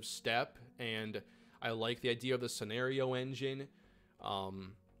positive step, and I like the idea of the scenario engine.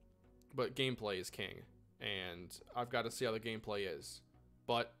 But gameplay is king, and I've got to see how the gameplay is.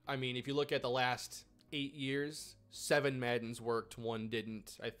 But, I mean, if you look at the last 8 years, 7 Maddens worked, 1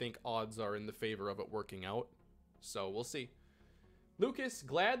 didn't. I think odds are in the favor of it working out. So, we'll see. Lucas,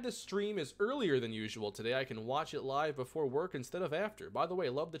 glad the stream is earlier than usual today. I can watch it live before work instead of after. By the way,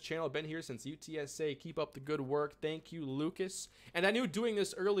 love the channel. Been here since UTSA. Keep up the good work. Thank you, Lucas. And I knew doing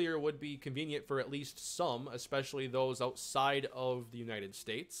this earlier would be convenient for at least some, especially those outside of the United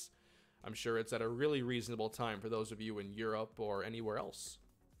States. I'm sure it's at a really reasonable time for those of you in Europe or anywhere else.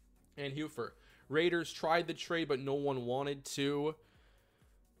 And Hufer, Raiders tried the trade, but no one wanted to.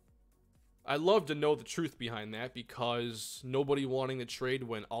 I'd love to know the truth behind that, because nobody wanting the trade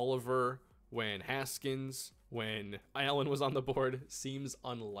when Oliver, when Haskins, when Allen was on the board seems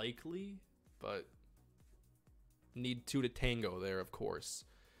unlikely, but need 2 to tango there, of course.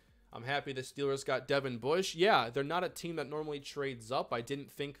 I'm happy the Steelers got Devin Bush. Yeah, they're not a team that normally trades up. I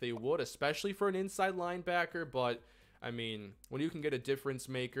didn't think they would, especially for an inside linebacker, but I mean, when you can get a difference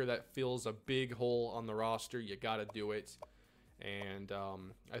maker that fills a big hole on the roster, you got to do it. And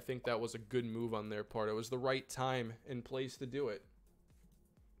I think that was a good move on their part. It was the right time and place to do it.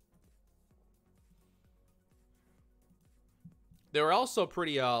 They were also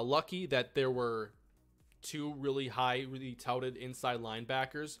pretty lucky that there were 2 really high, really touted inside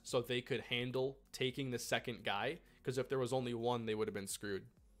linebackers, so they could handle taking the second guy. Because if there was only 1, they would have been screwed.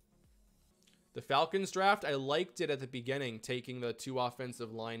 The Falcons draft, I liked it at the beginning, taking the 2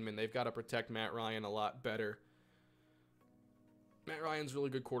 offensive linemen. They've got to protect Matt Ryan a lot better. Matt Ryan's a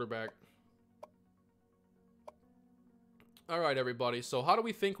really good quarterback. All right, everybody. So how do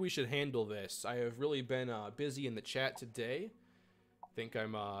we think we should handle this? I have really been busy in the chat today. I think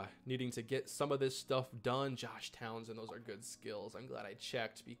I'm needing to get some of this stuff done. Josh Townsend, those are good skills. I'm glad I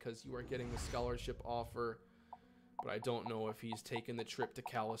checked because you are getting the scholarship offer. But I don't know if he's taken the trip to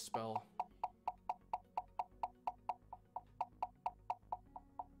Kalispell.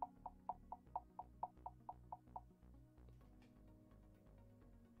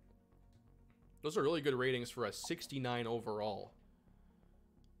 Those are really good ratings for a 69 overall.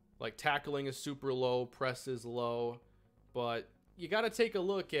 Like, tackling is super low, press is low, but you got to take a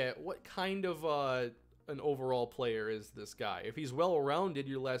look at what kind of an overall player is this guy. If he's well-rounded,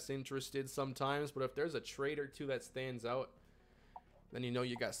 you're less interested sometimes, but if there's a trait or 2 that stands out, then you know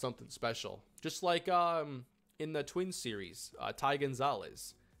you got something special. Just like in the Twins series, Ty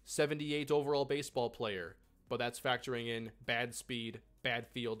Gonzalez, 78 overall baseball player, but that's factoring in bad speed, bad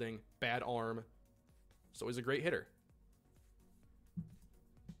fielding, bad arm. So he's a great hitter.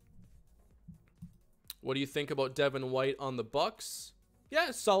 What do you think about Devin White on the Bucks? Yeah,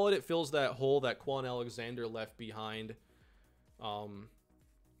 it's solid. It fills that hole that Quan Alexander left behind. The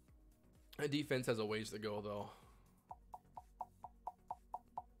defense has a ways to go, though.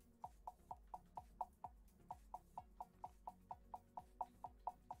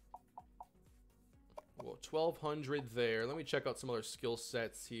 Well, 1,200 there. Let me check out some other skill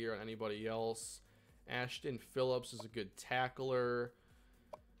sets here on anybody else. Ashton Phillips is a good tackler.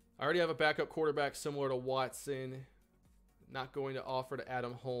 I already have a backup quarterback similar to Watson. Not going to offer to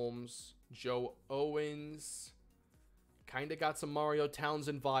Adam Holmes. Joe Owens. Kind of got some Mario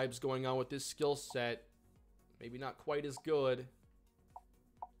Townsend vibes going on with this skill set. Maybe not quite as good.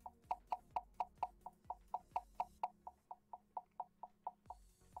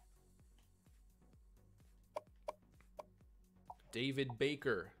 David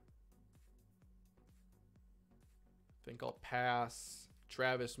Baker. I think I'll pass.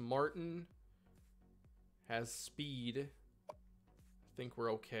 Travis Martin has speed. I think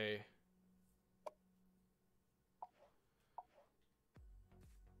we're okay.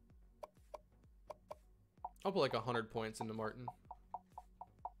 I'll put like 100 points into Martin.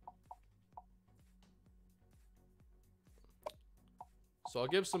 So I'll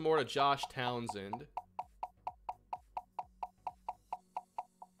give some more to Josh Townsend.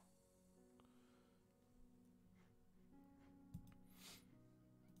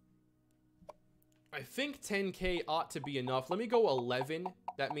 I think 10K ought to be enough. Let me go 11.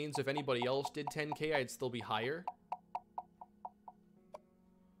 That means if anybody else did 10K, I'd still be higher.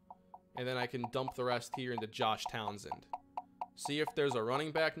 And then I can dump the rest here into Josh Townsend. See if there's a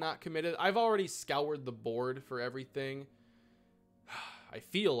running back not committed. I've already scoured the board for everything. I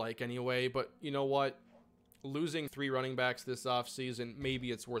feel like anyway, but you know what? Losing 3 running backs this offseason,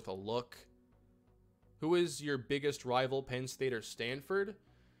 maybe it's worth a look. Who is your biggest rival, Penn State or Stanford?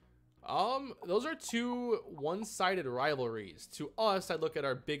 Those are 2 one-sided rivalries. To us, I look at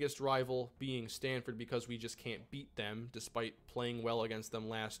our biggest rival being Stanford because we just can't beat them despite playing well against them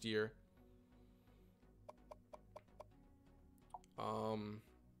last year.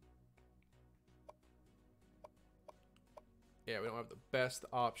 Yeah, we don't have the best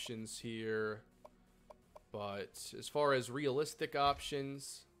options here. But as far as realistic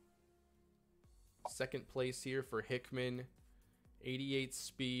options, second place here for Hickman. 88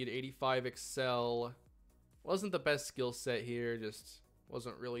 speed, 85 excel. Wasn't the best skill set here, just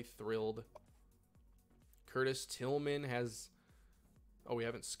wasn't really thrilled. Curtis Tillman has... Oh, we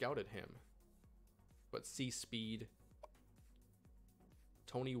haven't scouted him. But C speed.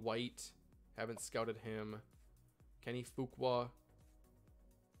 Tony White, haven't scouted him. Kenny Fuqua,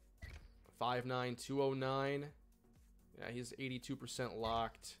 5'9", 209. Yeah, he's 82%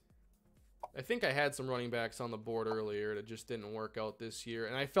 locked. I think I had some running backs on the board earlier that just didn't work out this year.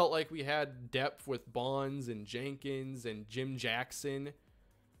 And I felt like we had depth with Bonds and Jenkins and Jim Jackson.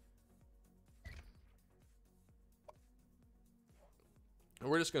 And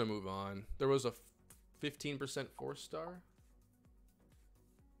we're just going to move on. There was a 15% 4-star.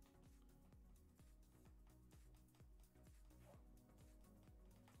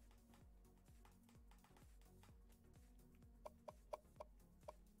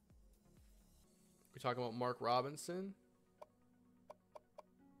 Talking about Mark Robinson.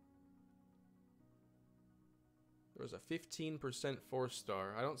 There was a 15%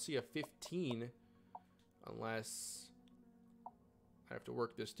 4-star. I don't see a 15 unless I have to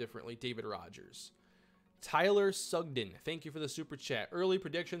work this differently. David Rogers. Tyler Sugden. Thank you for the super chat. Early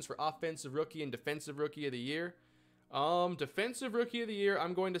predictions for offensive rookie and defensive rookie of the year. Defensive rookie of the year,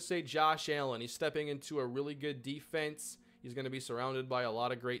 I'm going to say Josh Allen. He's stepping into a really good defense. He's going to be surrounded by a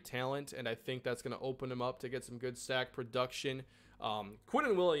lot of great talent, and I think that's going to open him up to get some good sack production.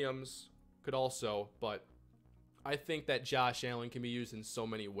 Quinnen Williams could also, but I think that Josh Allen can be used in so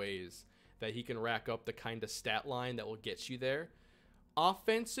many ways that he can rack up the kind of stat line that will get you there.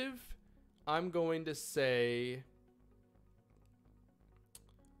 Offensive, I'm going to say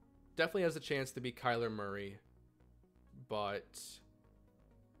definitely has a chance to be Kyler Murray, but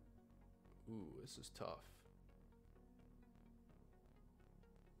ooh, this is tough.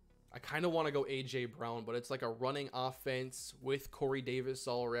 I kind of want to go A.J. Brown, but it's like a running offense with Corey Davis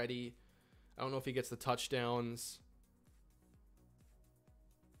already. I don't know if he gets the touchdowns.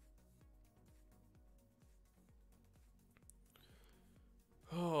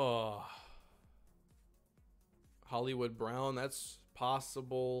 Oh. Hollywood Brown, that's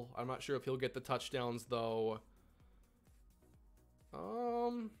possible. I'm not sure if he'll get the touchdowns, though.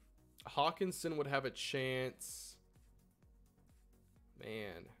 Hawkinson would have a chance.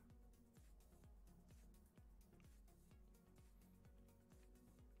 Man.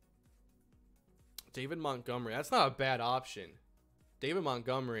 David Montgomery. That's not a bad option. David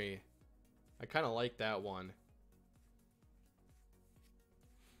Montgomery. I kind of like that one.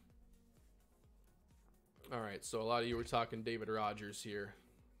 All right, so a lot of you were talking David Rogers here.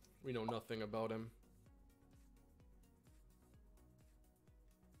 We know nothing about him.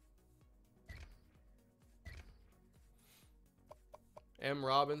 M.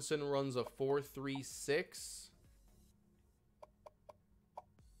 Robinson runs a 4.36.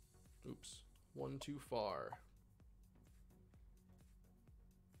 Oops. One too far.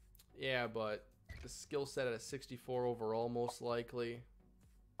 Yeah, but the skill set at a 64 overall, most likely.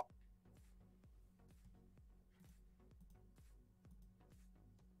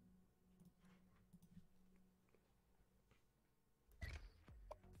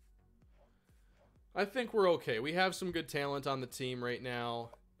 I think we're okay. We have some good talent on the team right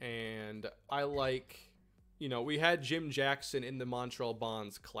now, and I like, you know, we had Jim Jackson in the Montreal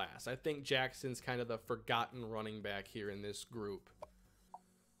Bonds class. I think Jackson's kind of the forgotten running back here in this group.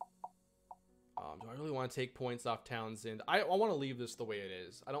 Do I really want to take points off Townsend? I want to leave this the way it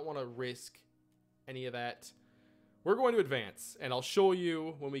is. I don't want to risk any of that. We're going to advance, and I'll show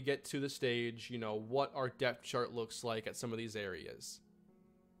you when we get to the stage, you know, what our depth chart looks like at some of these areas.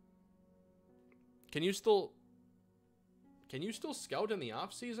 Can you still scout in the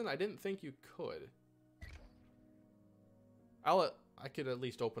off season? I didn't think you could. I could at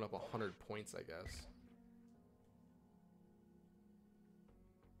least open up 100 points, I guess.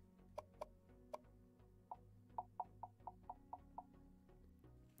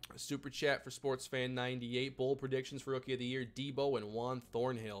 Super chat for SportsFan98. Bold predictions for Rookie of the Year: Debo and Juan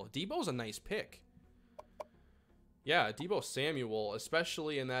Thornhill. Debo's a nice pick. Yeah, Debo Samuel,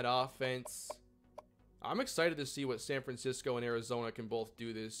 especially in that offense. I'm excited to see what San Francisco and Arizona can both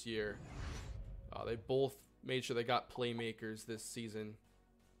do this year. They both made sure they got playmakers this season.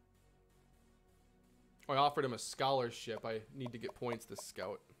 I offered him a scholarship. I need to get points to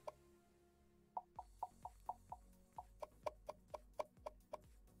scout.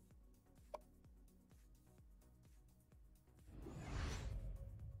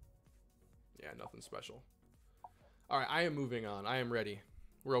 Yeah, nothing special. All right, I am moving on. I am ready.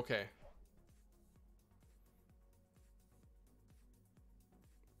 We're okay.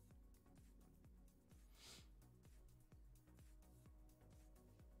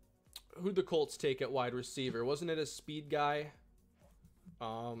 Who'd the Colts take at wide receiver? Wasn't it a speed guy?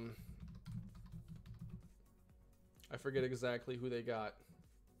 I forget exactly who they got.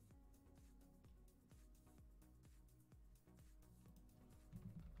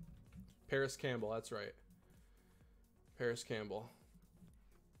 Paris Campbell, that's right. Paris Campbell.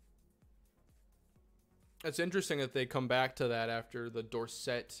 It's interesting that they come back to that after the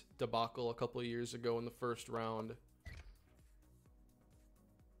Dorsett debacle a couple of years ago in the first round.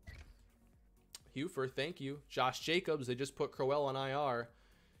 Hufer, thank you. Josh Jacobs, they just put Crowell on IR.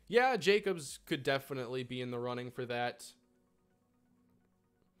 Yeah, Jacobs could definitely be in the running for that.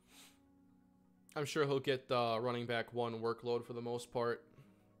 I'm sure he'll get the running back one workload for the most part.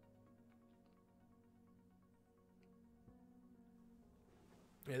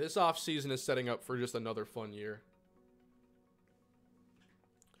 Yeah, this offseason is setting up for just another fun year.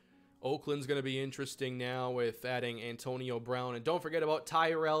 Oakland's going to be interesting now with adding Antonio Brown. And don't forget about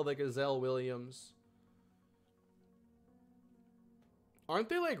Tyrell the Gazelle Williams. Aren't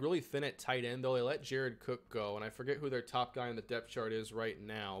they like really thin at tight end, though? They let Jared Cook go. And I forget who their top guy on the depth chart is right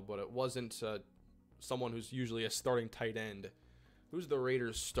now. But it wasn't someone who's usually a starting tight end. Who's the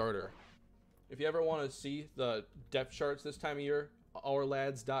Raiders starter? If you ever want to see the depth charts this time of year,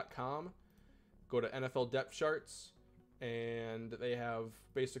 ourlads.com. Go to NFL depth charts. And they have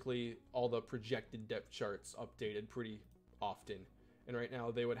basically all the projected depth charts updated pretty often. And right now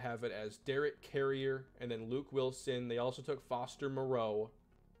they would have it as Derek Carrier and then Luke Wilson. They also took Foster Moreau.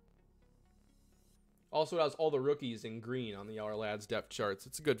 Also it has all the rookies in green on the Our Lads depth charts.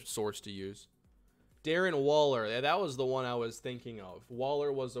 It's a good source to use. Darren Waller. That was the one I was thinking of.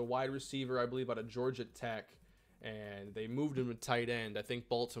 Waller was a wide receiver, I believe, out of Georgia Tech. And they moved him to tight end. I think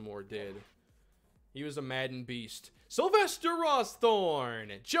Baltimore did. He was a Madden beast. Sylvester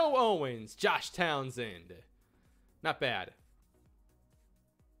Rossthorn, Joe Owens, Josh Townsend. Not bad.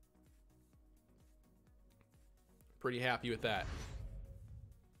 Pretty happy with that.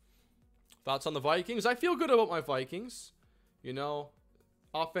 Thoughts on the Vikings? I feel good about my Vikings. You know,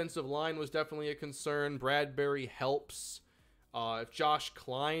 offensive line was definitely a concern. Bradbury helps. If Josh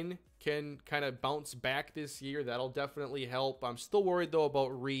Klein can kind of bounce back this year, that'll definitely help. I'm still worried, though,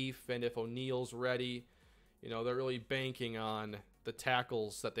 about Reef and if O'Neal's ready. You know, they're really banking on the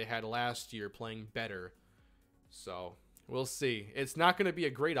tackles that they had last year playing better. So, we'll see. It's not going to be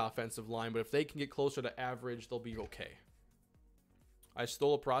a great offensive line, but if they can get closer to average, they'll be okay. I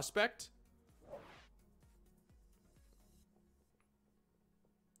stole a prospect.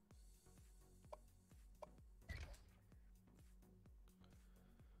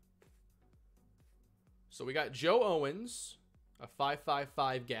 So we got Joe Owens, a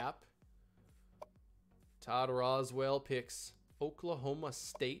 5.55 gap. Todd Roswell picks Oklahoma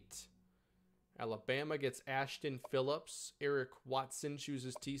State. Alabama gets Ashton Phillips. Eric Watson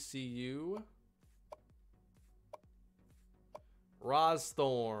chooses TCU.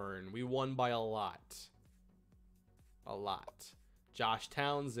 Rosthorn, we won by a lot. A lot. Josh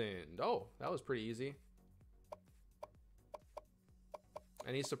Townsend. Oh, that was pretty easy.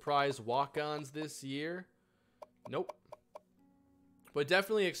 Any surprise walk-ons this year? Nope. But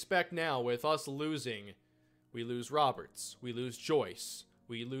definitely expect now, with us losing, we lose Roberts, we lose Joyce,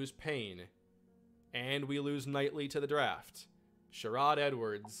 we lose Payne, and we lose Knightley to the draft. Sherrod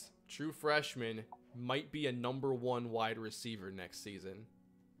Edwards, true freshman, might be a #1 wide receiver next season.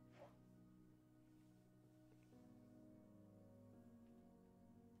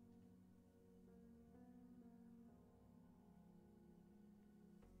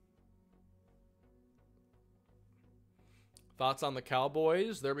 Thoughts on the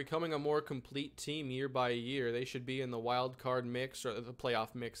Cowboys? They're becoming a more complete team year by year. They should be in the wild card mix, or the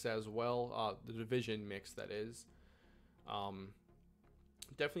playoff mix as well. The division mix, that is.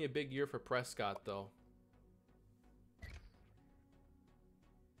 Definitely a big year for Prescott, though.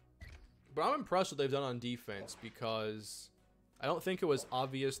 But I'm impressed what they've done on defense, because I don't think it was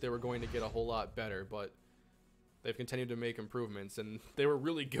obvious they were going to get a whole lot better, but they've continued to make improvements, and they were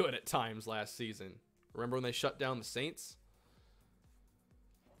really good at times last season. Remember when they shut down the Saints?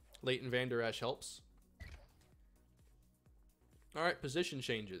 Leighton Vander Esch helps. All right, position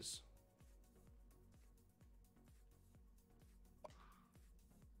changes.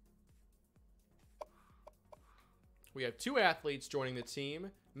 We have 2 athletes joining the team.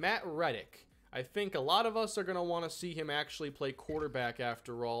 Matt Reddick. I think a lot of us are going to want to see him actually play quarterback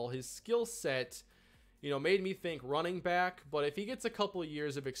after all. His skill set, made me think running back, but if he gets a couple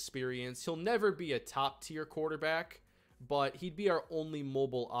years of experience, he'll never be a top-tier quarterback, but he'd be our only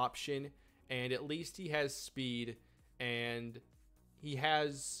mobile option, and at least he has speed, and he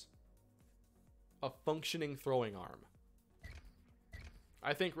has a functioning throwing arm.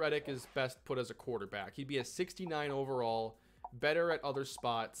 I think Reddick is best put as a quarterback. He'd be a 69 overall, better at other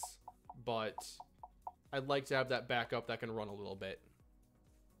spots, but I'd like to have that backup that can run a little bit.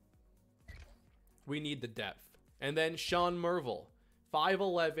 We need the depth. And then Sean Merville,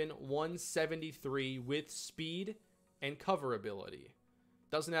 5'11", 173 with speed and cover ability.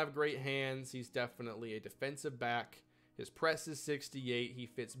 Doesn't have great hands. He's definitely a defensive back. His press is 68. He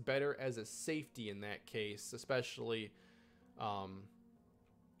fits better as a safety in that case, especially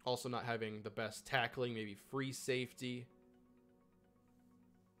also not having the best tackling, maybe free safety.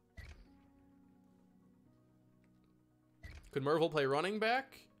 Could Merville play running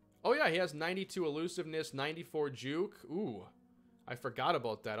back? Oh yeah, he has 92 elusiveness, 94 juke. Ooh, I forgot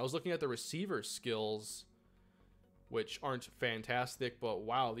about that. I was looking at the receiver skills, which aren't fantastic, but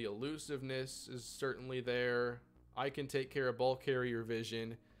wow, the elusiveness is certainly there. I can take care of ball carrier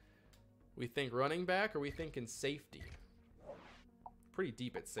vision. We think running back, or we thinking safety? Pretty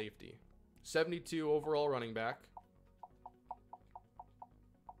deep at safety. 72 overall running back.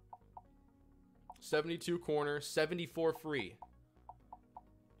 72 corner, 74 free.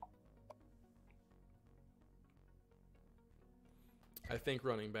 I think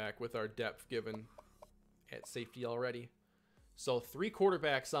running back with our depth given at safety already. So 3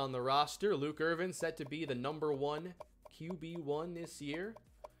 quarterbacks on the roster. Luke Irvin set to be the #1 QB1 this year.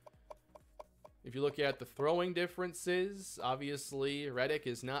 If you look at the throwing differences, obviously Reddick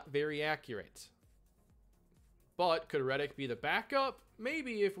is not very accurate. But could Reddick be the backup?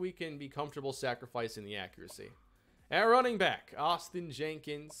 Maybe, if we can be comfortable sacrificing the accuracy. At running back, Austin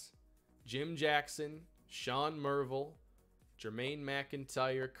Jenkins, Jim Jackson, Sean Merville, Jermaine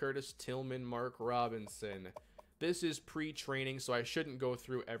McIntyre, Curtis Tillman, Mark Robinson. This is pre-training, so I shouldn't go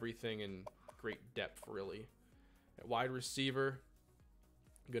through everything in great depth, really. At wide receiver,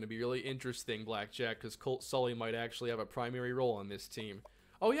 going to be really interesting, Blackjack, because Colt Sully might actually have a primary role on this team.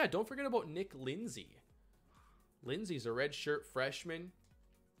 Oh yeah, don't forget about Nick Lindsay. Lindsay's a redshirt freshman.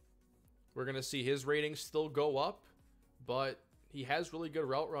 We're going to see his ratings still go up, but he has really good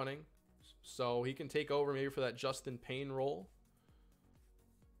route running, so he can take over maybe for that Justin Payne role.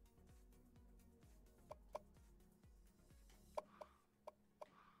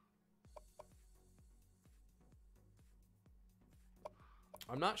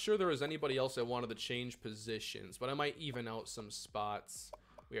 I'm not sure there was anybody else that wanted to change positions, but I might even out some spots.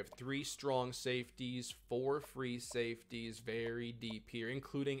 We have 3 strong safeties, 4 free safeties, very deep here,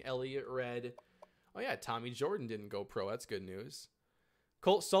 including Elliott Red. Oh yeah, Tommy Jordan didn't go pro. That's good news.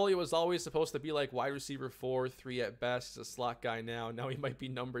 Colt Sully was always supposed to be like wide receiver 4, 3 at best. He's a slot guy now. Now he might be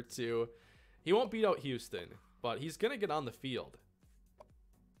 #2. He won't beat out Houston, but he's going to get on the field.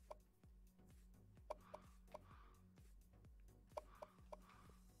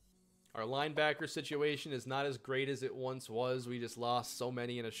 Our linebacker situation is not as great as it once was. We just lost so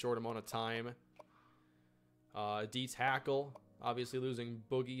many in a short amount of time. D tackle, obviously losing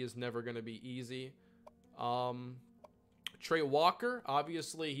Boogie is never going to be easy. Trey Walker,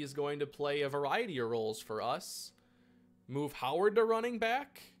 obviously he's going to play a variety of roles for us. Move Howard to running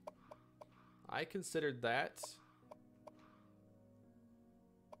back. I considered that.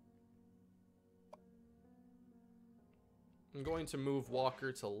 I'm going to move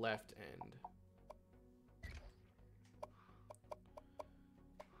Walker to left end.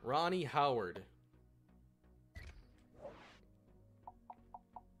 Ronnie Howard.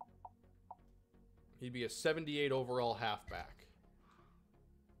 He'd be a 78 overall halfback.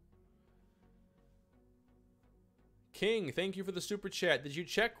 King, thank you for the super chat. Did you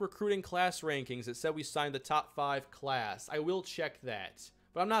check recruiting class rankings? It said we signed the top 5 class. I will check that.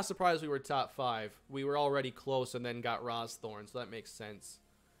 But I'm not surprised we were top 5. We were already close and then got Rosthorn, so that makes sense.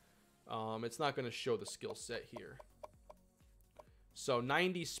 It's not going to show the skill set here. So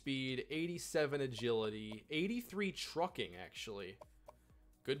 90 speed, 87 agility, 83 trucking, actually.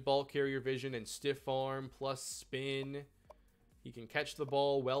 Good ball carrier vision and stiff arm, plus spin. He can catch the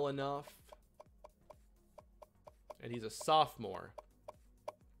ball well enough. And he's a sophomore.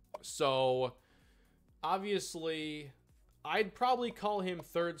 So, obviously, I'd probably call him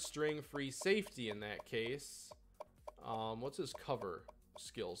third string free safety in that case. What's his cover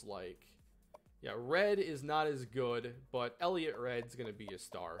skills like? Yeah, Red is not as good, but Elliott Red's going to be a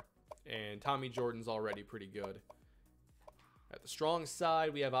star. And Tommy Jordan's already pretty good. At the strong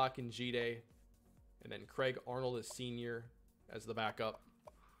side, we have Akinjide. And then Craig Arnold is senior as the backup.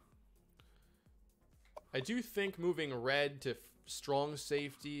 I do think moving Red to strong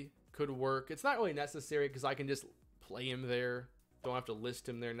safety could work. It's not really necessary because I can just play him there. Don't have to list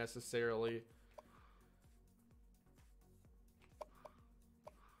him there necessarily.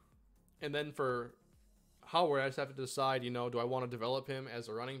 And then for Howard, I just have to decide, you know, do I want to develop him as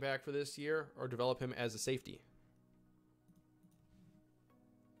a running back for this year or develop him as a safety?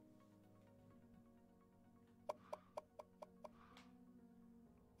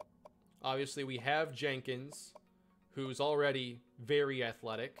 Obviously, we have Jenkins, who's already very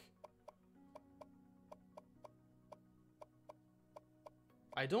athletic.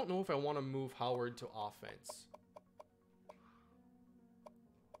 I don't know if I want to move Howard to offense.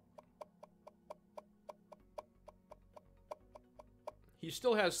 He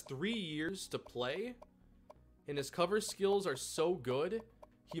still has 3 years to play, and his cover skills are so good,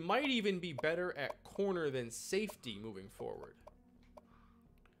 he might even be better at corner than safety moving forward.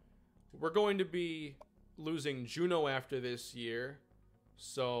 We're going to be losing Juno after this year,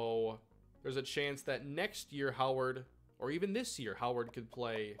 so there's a chance that next year Howard, or even this year, Howard could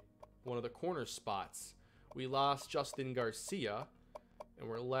play one of the corner spots. We lost Justin Garcia, and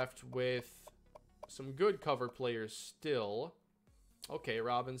we're left with some good cover players still. Okay,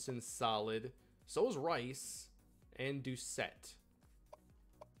 Robinson's solid. So is Rice and Doucette.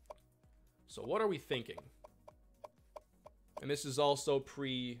 So what are we thinking? And this is also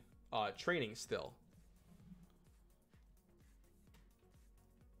pre-training still.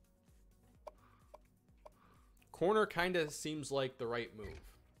 Corner kind of seems like the right move.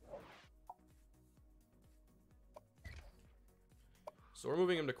 So we're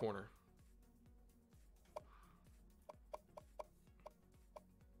moving him to corner.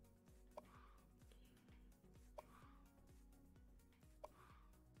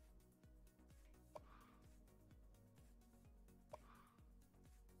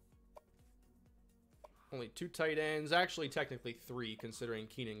 Only 2 tight ends. Actually, technically 3, considering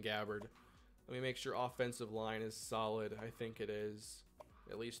Keenan Gabbard. Let me make sure offensive line is solid. I think it is.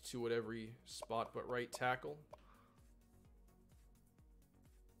 At least 2 at every spot but right tackle.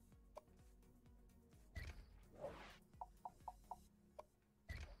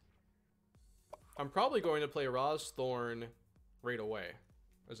 I'm probably going to play Rosthorn right away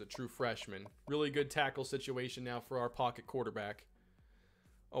as a true freshman. Really good tackle situation now for our pocket quarterback.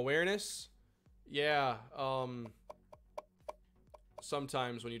 Awareness? Yeah,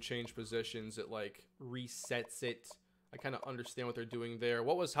 sometimes when you change positions, it like resets it. I kind of understand what they're doing there.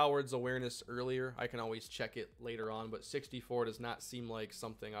 What was Howard's awareness earlier? I can always check it later on, but 64 does not seem like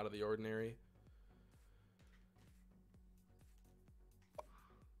something out of the ordinary.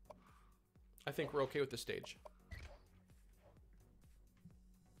 I think we're okay with the stage.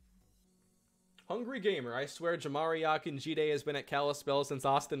 Hungry Gamer, I swear Jamari Akinjide has been at Kalispell since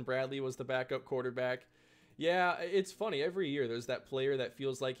Austin Bradley was the backup quarterback. Yeah, it's funny. Every year there's that player that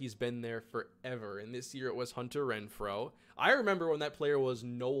feels like he's been there forever. And this year it was Hunter Renfro. I remember when that player was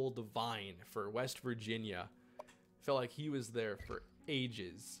Noel Devine for West Virginia. Felt like he was there for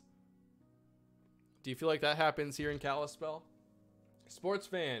ages. Do you feel like that happens here in Kalispell? Sports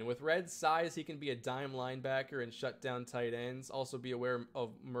fan, with Red's size, he can be a dime linebacker and shut down tight ends. Also be aware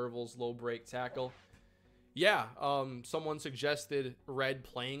of Merville's low break tackle. Yeah, someone suggested Red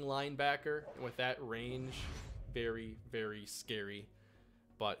playing linebacker. With that range, very, very scary.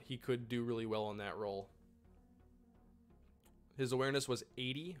 But he could do really well on that role. His awareness was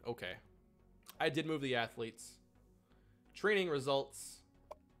 80? Okay. I did move the athletes. Training results.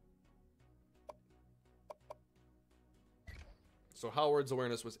 So Howard's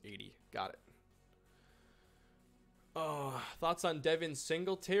awareness was 80. Got it. Thoughts on Devin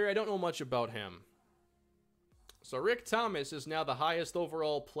Singletary? I don't know much about him. So Rick Thomas is now the highest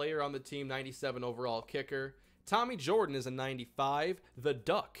overall player on the team, 97 overall kicker. Tommy Jordan is a 95. The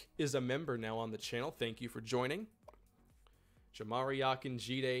Duck is a member now on the channel. Thank you for joining. Jamari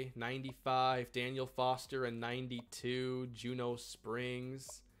Akinjide, 95. Daniel Foster, a 92. Juno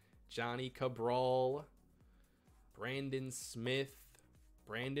Springs. Johnny Cabral. Brandon Smith.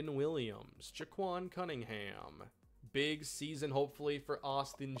 Brandon Williams. Jaquan Cunningham. Big season, hopefully, for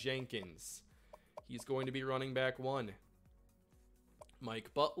Austin Jenkins. He's going to be running back 1.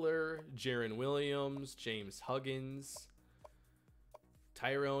 Mike Butler, Jaron Williams, James Huggins,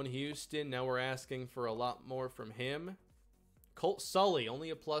 Tyrone Houston. Now we're asking for a lot more from him. Colt Sully,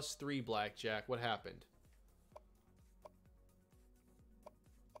 only a +3 blackjack. What happened?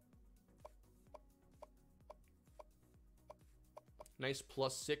 Nice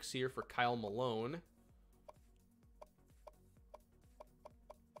 +6 here for Kyle Malone.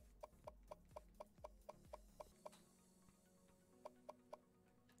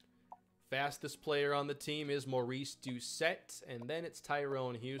 Fastest player on the team is Maurice Doucette, and then it's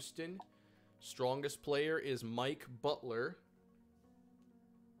Tyrone Houston. Strongest player is Mike Butler.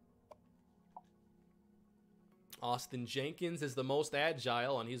 Austin Jenkins is the most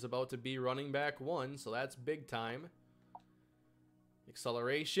agile, and he's about to be running back 1, so that's big time.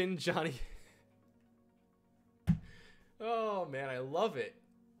 Acceleration, Johnny. Oh, man, I love it.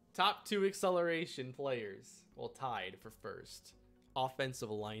 Top 2 acceleration players. Well, tied for first. Offensive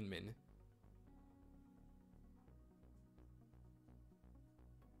lineman.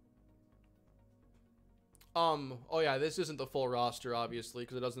 Oh yeah, this isn't the full roster, obviously,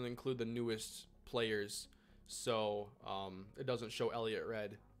 because it doesn't include the newest players. So, it doesn't show Elliott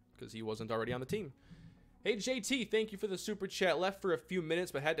Red, because he wasn't already on the team. Hey, JT, thank you for the super chat. Left for a few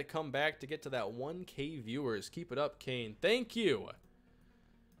minutes, but had to come back to get to that 1K viewers. Keep it up, Kane. Thank you.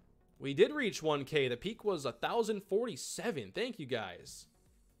 We did reach 1K. The peak was 1,047. Thank you, guys.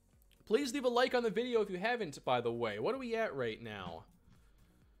 Please leave a like on the video if you haven't, by the way. What are we at right now?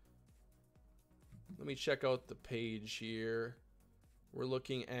 Let me check out the page here. We're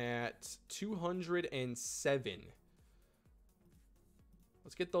looking at 207.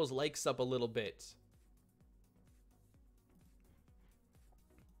 Let's get those likes up a little bit.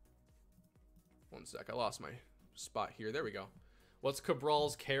 One sec, I lost my spot here. There we go. What's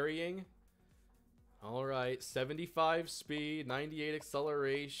Cabral's carrying? All right, 75 speed, 98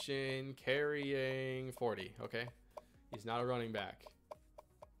 acceleration, carrying 40. Okay, he's not a running back.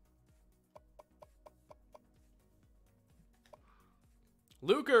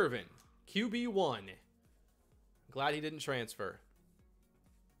 Luke Irvin, QB1. Glad he didn't transfer.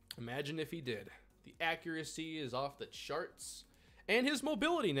 Imagine if he did. The accuracy is off the charts. And his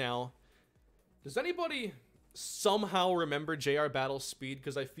mobility now. Does anybody somehow remember JR Battle's speed?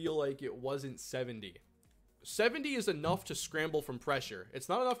 Because I feel like it wasn't 70. 70 is enough to scramble from pressure. It's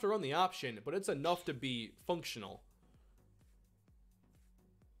not enough to run the option, but it's enough to be functional.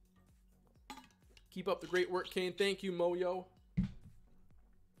 Keep up the great work, Kane. Thank you, Moyo.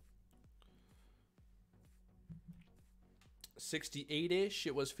 '68-ish.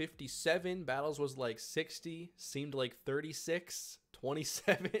 It was 57. Battles was like 60. Seemed like 36.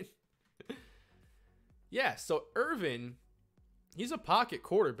 27. Yeah, so Irvin, he's a pocket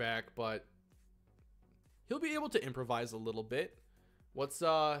quarterback, but he'll be able to improvise a little bit. What's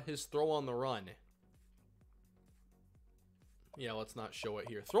his throw on the run? Yeah, let's not show it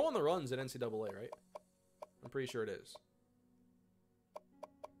here. Throw on the run's at NCAA, right? I'm pretty sure it is.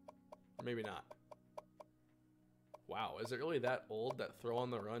 Or maybe not. Wow, is it really that old that throw on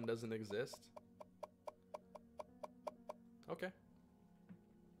the run doesn't exist? Okay.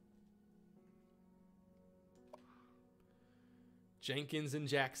 Jenkins and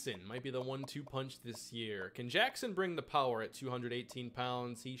Jackson might be the 1-2 punch this year. Can Jackson bring the power at 218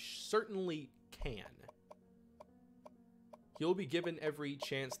 pounds? He certainly can. He'll be given every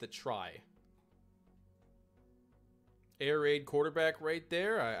chance to try. Air raid quarterback right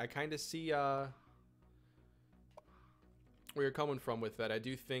there. I kind of see where you're coming from with that. I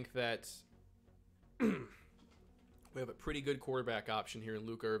do think that we have a pretty good quarterback option here in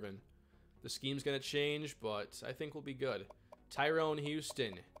Luke Irvin. The scheme's going to change, but I think we'll be good. Tyrone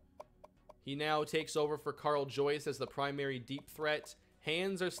Houston. He now takes over for Carl Joyce as the primary deep threat.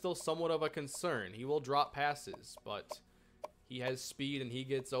 Hands are still somewhat of a concern. He will drop passes, but he has speed and he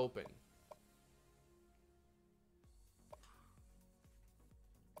gets open.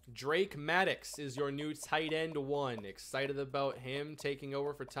 Drake Maddox is your new tight end 1. Excited about him taking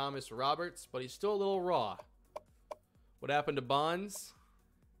over for Thomas Roberts, but he's still a little raw. What happened to Bonds?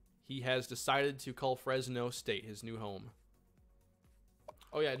 He has decided to call Fresno State his new home.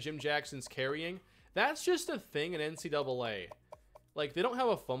 Oh yeah, Jim Jackson's carrying. That's just a thing in NCAA. Like, they don't have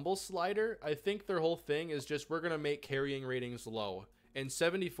a fumble slider. I think their whole thing is just, we're going to make carrying ratings low. And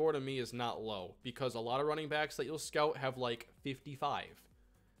 74 to me is not low, because a lot of running backs that you'll scout have like 55.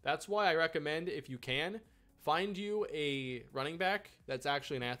 That's why I recommend, if you can, find you a running back that's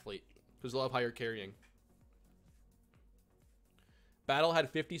actually an athlete, because they'll have higher carrying. Battle had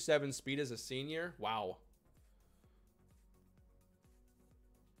 57 speed as a senior. Wow.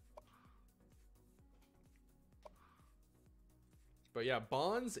 But yeah,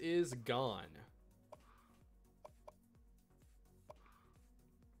 Bonds is gone.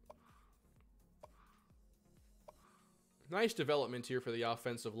 Nice development here for the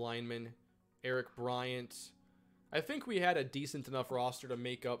offensive lineman, Eric Bryant. I think we had a decent enough roster to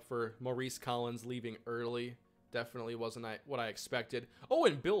make up for Maurice Collins leaving early. Definitely wasn't what I expected. Oh,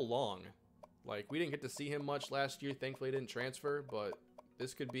 and Bill Long. Like, we didn't get to see him much last year. Thankfully, he didn't transfer, but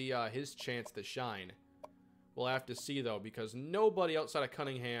this could be his chance to shine. We'll have to see, though, because nobody outside of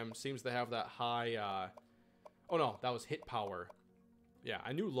Cunningham seems to have that high... Oh, no, that was hit power. Yeah,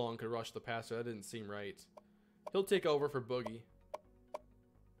 I knew Long could rush the passer. That didn't seem right. He'll take over for Boogie.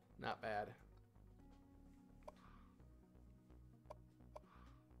 Not bad.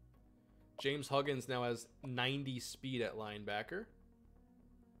 James Huggins now has 90 speed at linebacker.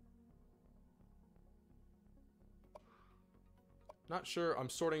 Not sure. I'm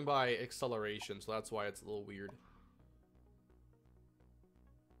sorting by acceleration, so that's why it's a little weird.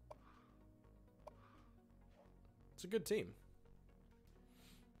 It's a good team.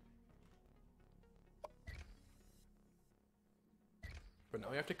 But now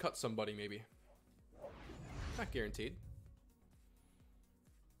we have to cut somebody, maybe. Not guaranteed.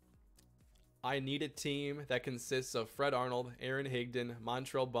 I need a team that consists of Fred Arnold, Aaron Higdon,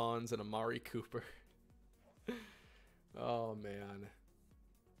 Montrell Bonds, and Amari Cooper. Oh, man.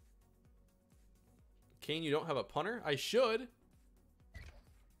 Kane, you don't have a punter? I should.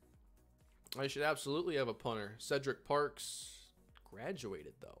 I should absolutely have a punter. Cedric Parks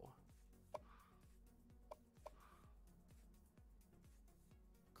graduated, though.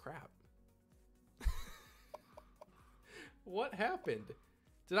 Crap. What happened?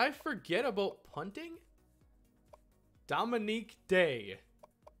 Did I forget about punting? Dominique Day.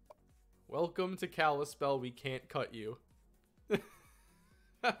 Welcome to Kalispell. We can't cut you.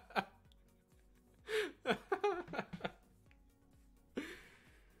 How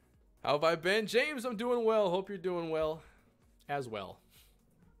have I been? James, I'm doing well. Hope you're doing well as well.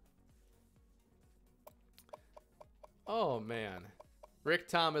 Oh, man. Rick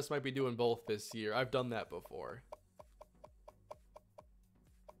Thomas might be doing both this year. I've done that before.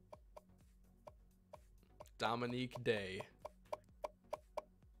 Dominique Day.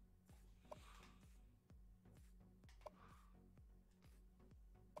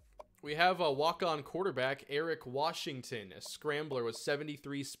 We have a walk-on quarterback, Eric Washington, a scrambler with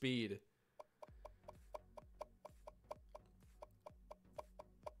 73 speed.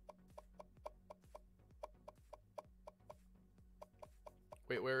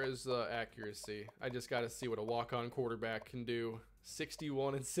 Wait, where is the accuracy? I just got to see what a walk-on quarterback can do.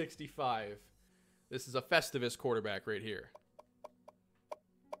 61 and 65. This is a Festivus quarterback right here.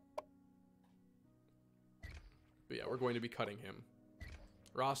 But yeah, we're going to be cutting him.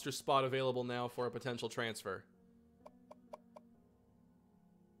 Roster spot available now for a potential transfer.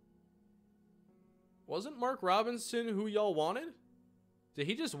 Wasn't Mark Robinson who y'all wanted? Did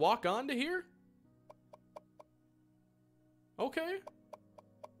he just walk on to here? Okay.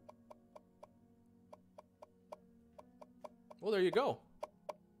 Well, there you go.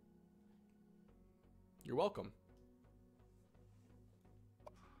 You're welcome.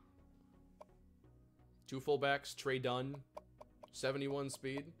 Two fullbacks, Trey Dunn, 71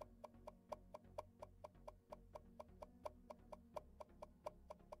 speed.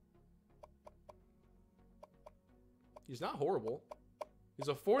 He's not horrible. He's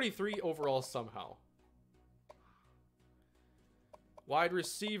a 43 overall somehow. Wide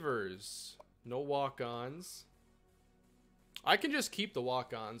receivers, no walk-ons. I can just keep the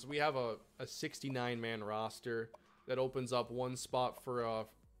walk-ons. We have a 69-man roster that opens up one spot for a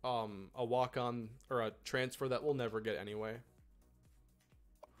walk-on or a transfer that we'll never get anyway.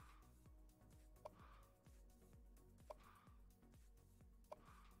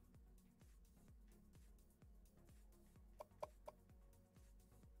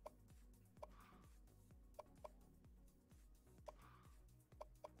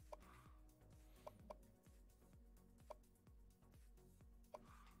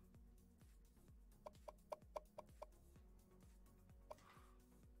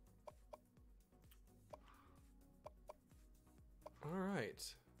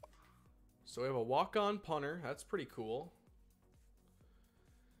 So we have a walk-on punter. That's pretty cool.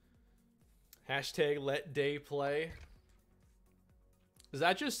 Hashtag let day play. Is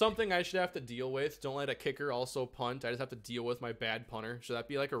that just something I should have to deal with? Don't let a kicker also punt. I just have to deal with my bad punter. Should that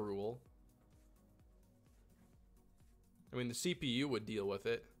be like a rule? I mean, the CPU would deal with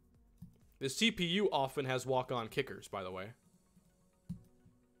it. The CPU often has walk-on kickers, by the way.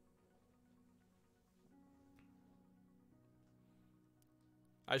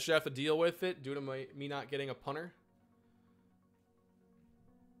 I should have to deal with it due to me not getting a punter.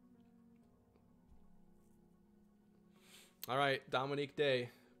 All right, Dominique Day,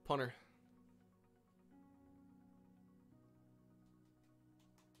 punter.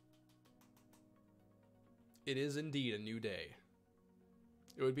 It is indeed a new day.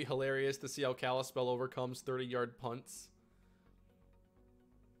 It would be hilarious to see how Kalispell overcomes 30-yard punts.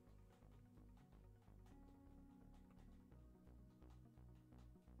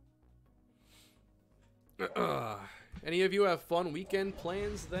 Any of you have fun weekend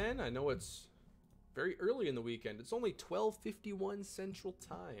plans then? I know it's very early in the weekend. It's only 12:51 Central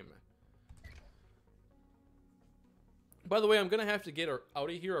Time. By the way, I'm going to have to get out of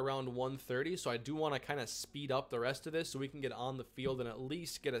here around 1:30, so I do want to kind of speed up the rest of this so we can get on the field and at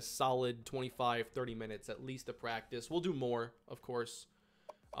least get a solid 25-30 minutes at least to practice. We'll do more, of course.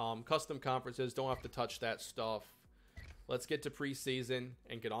 Custom conferences, don't have to touch that stuff. Let's get to preseason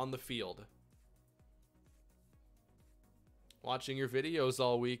and get on the field. Watching your videos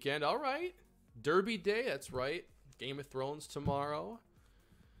all weekend. All right. Derby Day, that's right. Game of Thrones tomorrow.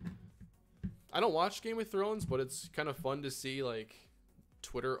 I don't watch Game of Thrones, but it's kind of fun to see like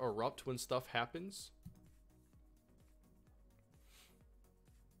Twitter erupt when stuff happens.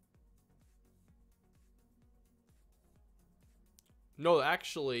 No,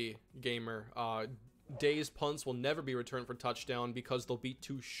 actually, gamer, Day's punts will never be returned for touchdown because they'll be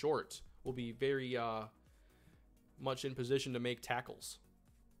too short. We'll be very much in position to make tackles.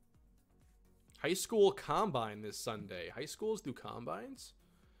 High school combine this Sunday. High schools do combines?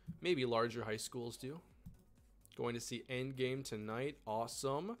 Maybe larger high schools do. Going to see Endgame tonight.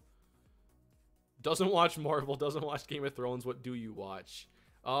 Awesome. Doesn't watch Marvel, doesn't watch Game of Thrones. What do you watch?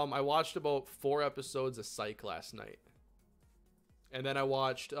 I watched about 4 episodes of Psych last night. And then I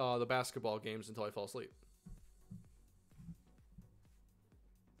watched the basketball games until I fell asleep.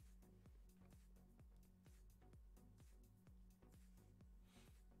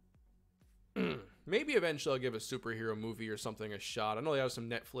 Maybe eventually I'll give a superhero movie or something a shot. I know they have some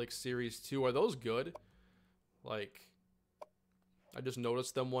Netflix series too. Are those good? Like, I just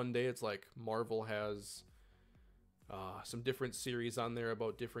noticed them one day. It's like Marvel has some different series on there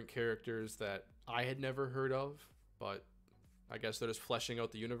about different characters that I had never heard of. But I guess they're just fleshing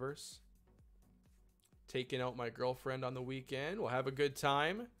out the universe. Taking out my girlfriend on the weekend. We'll have a good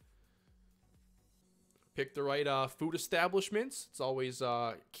time. Pick the right food establishments. It's always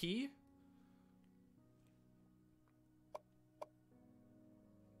key.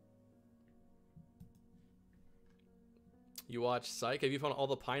 You watch Psych? Have you found all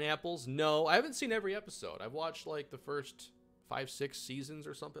the pineapples? No, I haven't seen every episode. I've watched like the first 5-6 seasons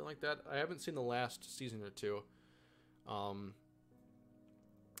or something like that. I haven't seen the last season or 2. But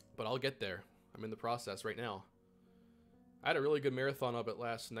I'll get there. I'm in the process right now. I had a really good marathon of it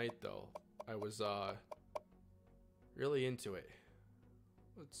last night though. I was really into it.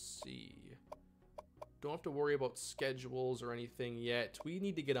 Let's see. Don't have to worry about schedules or anything yet. We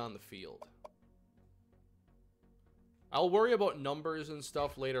need to get on the field. I'll worry about numbers and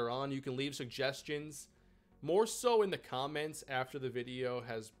stuff later on. You can leave suggestions more so in the comments after the video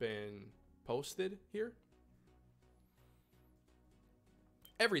has been posted here.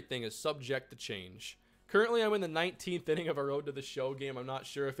 Everything is subject to change. Currently, I'm in the 19th inning of a Road to the Show game. I'm not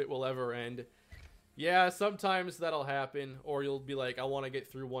sure if it will ever end. Yeah, sometimes that'll happen. Or you'll be like, I want to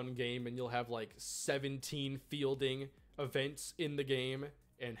get through one game, and you'll have like 17 fielding events in the game.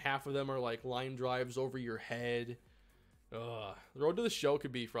 And half of them are like line drives over your head. Ugh. The Road to the Show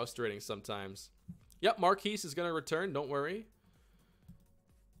could be frustrating sometimes. Yep, Marquise is going to return. Don't worry.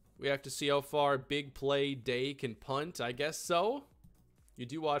 We have to see how far Big Play Day can punt. I guess so. You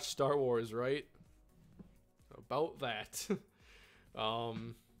do watch Star Wars, right? About that.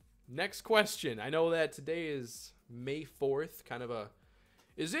 Next question. I know that today is May 4th. Kind of a...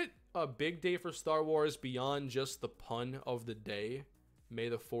 Is it a big day for Star Wars beyond just the pun of the day? May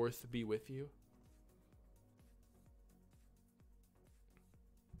the 4th be with you.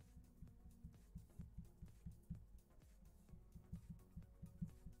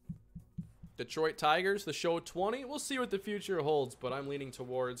 Detroit Tigers, the show 20. We'll see what the future holds, but I'm leaning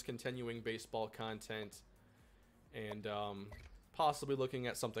towards continuing baseball content and possibly looking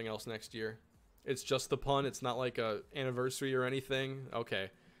at something else next year. It's just the pun. It's not like a anniversary or anything.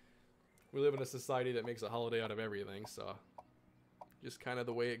 Okay. We live in a society that makes a holiday out of everything, so just kind of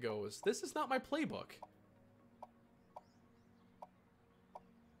the way it goes. This is not my playbook.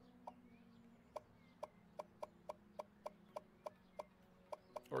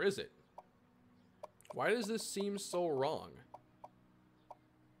 Or is it? Why does this seem so wrong?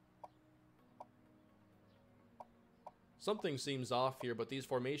 Something seems off here, but these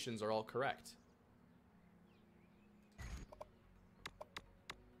formations are all correct.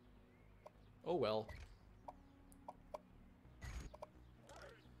 Oh well.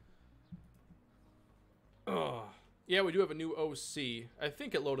 Ugh. Yeah, we do have a new OC. I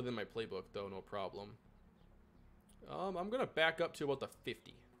think it loaded in my playbook, though, no problem. I'm going to back up to about the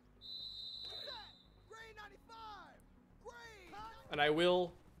 50. And I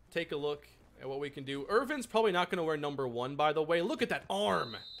will take a look at what we can do. Irvin's probably not going to wear number 1, by the way. Look at that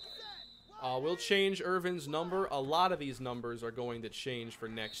arm. We'll change Irvin's number. A lot of these numbers are going to change for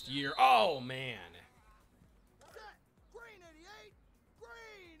next year. Oh, man.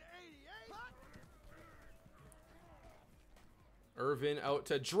 Irvin out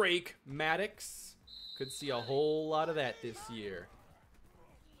to Drake Maddox. Could see a whole lot of that this year.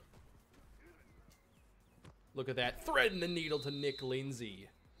 Look at that. Threading the needle to Nick Lindsay.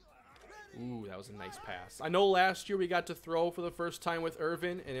 Ooh, that was a nice pass. I know last year we got to throw for the first time with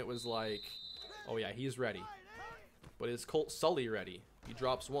Irvin, and it was like, oh yeah, he's ready. But is Colt Sully ready? He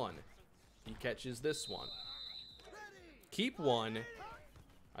drops one. He catches this one. Keep one.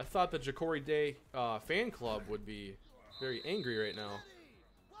 I thought the Ja'Cory Day fan club would be very angry right now.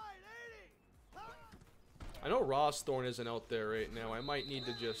 I know Ross Thorne isn't out there right now. I might need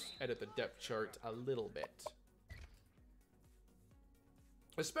to just edit the depth chart a little bit.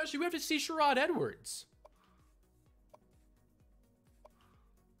 Especially, we have to see Sherrod Edwards.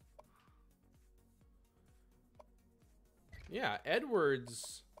 Yeah,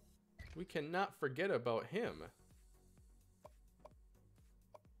 Edwards. We cannot forget about him.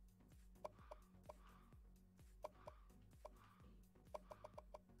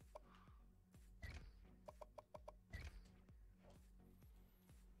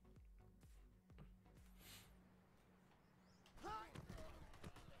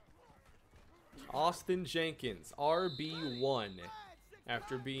 Austin Jenkins, RB1,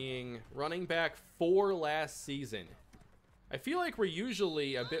 after being running back 4 last season. I feel like we're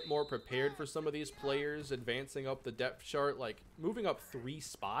usually a bit more prepared for some of these players advancing up the depth chart, like moving up 3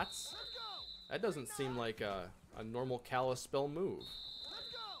 spots. That doesn't seem like a normal Kalispell move.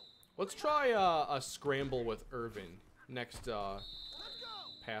 Let's try a scramble with Irvin next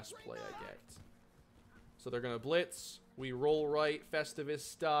pass play I get. So they're going to blitz. We roll right, Festivus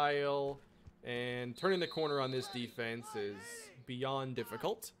style. And turning the corner on this defense is beyond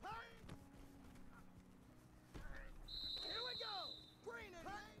difficult.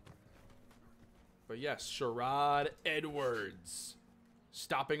 But yes, Sherrod Edwards.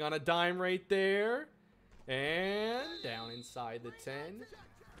 Stopping on a dime right there. And down inside the 10.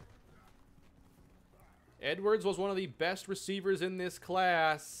 Edwards was one of the best receivers in this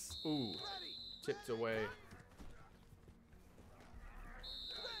class. Ooh, tipped away.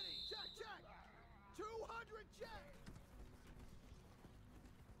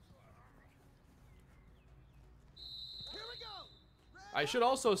 I should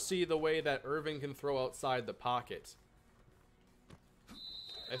also see the way that Irvin can throw outside the pocket.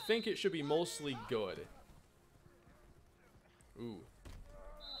 I think it should be mostly good. Ooh.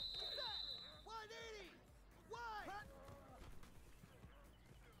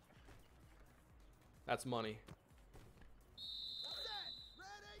 That's money.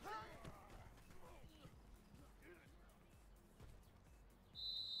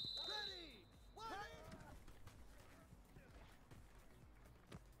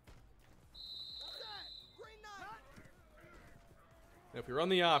 Now, if you run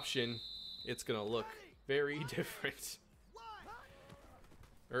the option, it's going to look very different.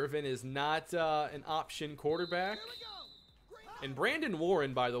 Irvin is not an option quarterback. And Brandon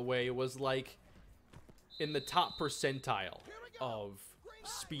Warren, by the way, was like in the top percentile of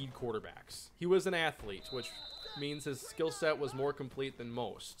speed quarterbacks. He was an athlete, which means his skill set was more complete than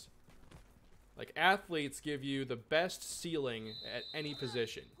most. Like, athletes give you the best ceiling at any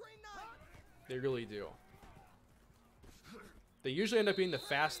position. They really do. They usually end up being the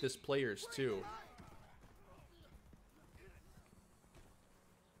fastest players, too.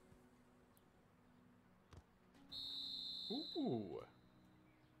 Ooh.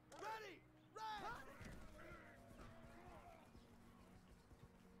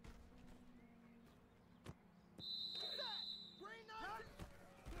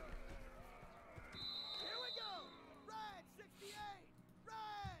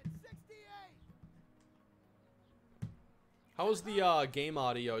 How's the game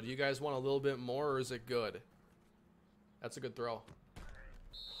audio? Do you guys want a little bit more, or is it good? That's a good throw.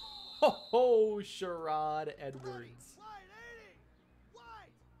 Oh, Sherrod Edwards.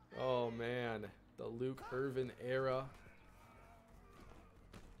 Oh, man. The Luke Irvin era.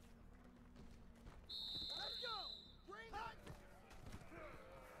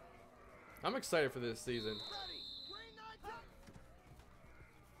 I'm excited for this season.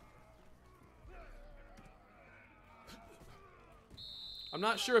 I'm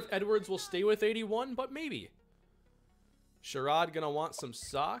not sure if Edwards will stay with 81, but maybe. Sherrod gonna want some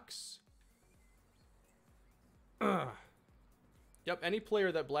socks. Yep, any player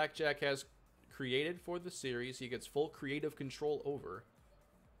that Blackjack has created for the series, he gets full creative control over.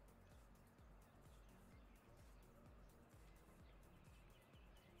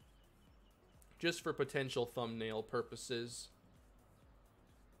 Just for potential thumbnail purposes.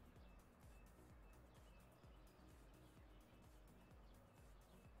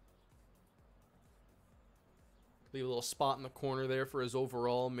 Leave a little spot in the corner there for his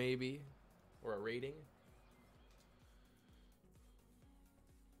overall, maybe. Or a rating.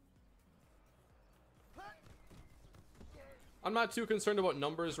 I'm not too concerned about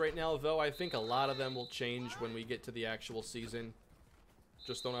numbers right now, though. I think a lot of them will change when we get to the actual season.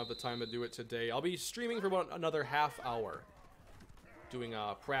 Just don't have the time to do it today. I'll be streaming for about another half hour. Doing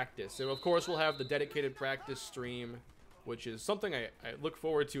practice. And of course, we'll have the dedicated practice stream, which is something I look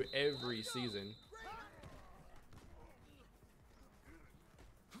forward to every season.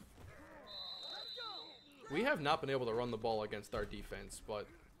 We have not been able to run the ball against our defense, but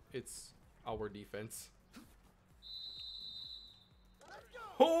it's our defense.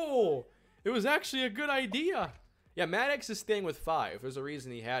 Oh! It was actually a good idea. Yeah, Maddox is staying with 5. There's a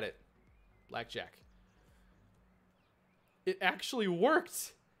reason he had it. Blackjack. It actually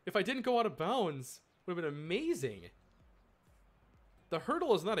worked. If I didn't go out of bounds, it would have been amazing. The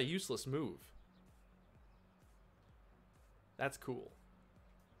hurdle is not a useless move. That's cool.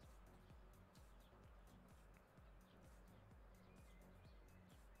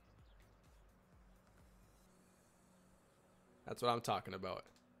 That's what I'm talking about.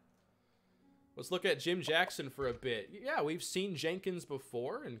 Let's look at Jim Jackson for a bit. Yeah, we've seen Jenkins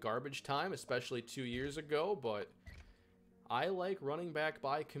before in garbage time, especially 2 years ago, but I like running back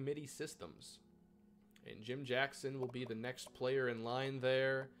by committee systems. And Jim Jackson will be the next player in line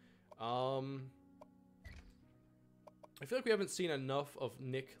there. I feel like we haven't seen enough of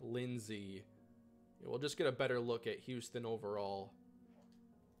Nick Lindsay. We'll just get a better look at Houston overall.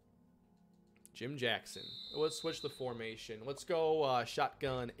 Jim Jackson. Let's switch the formation. Let's go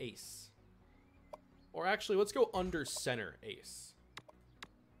shotgun ace. Or actually, let's go under center ace.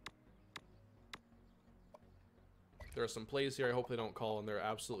 There are some plays here I hope they don't call, and they're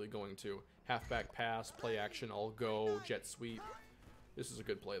absolutely going to. Halfback pass, play action, all go, jet sweep. This is a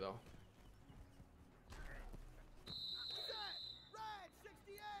good play, though.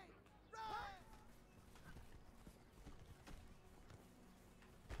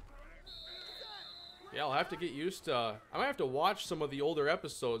 Yeah, I'll have to get used to... I might have to watch some of the older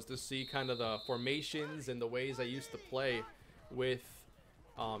episodes to see kind of the formations and the ways I used to play with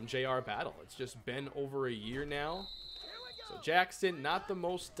JR Battle. It's just been over a year now. So Jackson, not the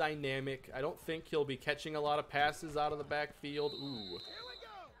most dynamic. I don't think he'll be catching a lot of passes out of the backfield. Ooh,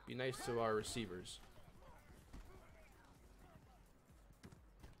 be nice to our receivers.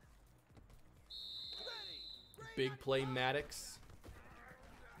 Big play Maddox.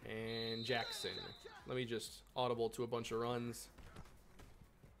 And Jackson. Let me just audible to a bunch of runs.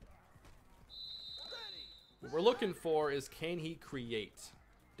 What we're looking for is, can he create?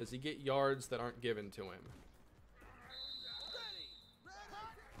 Does he get yards that aren't given to him?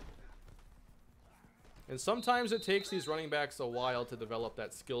 And sometimes it takes these running backs a while to develop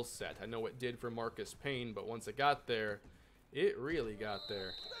that skill set. I know it did for Marcus Payne, but once it got there, it really got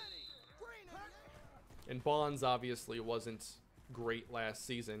there. And Bonds obviously wasn't great last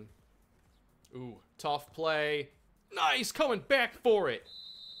season. Ooh, tough play. Nice, coming back for it.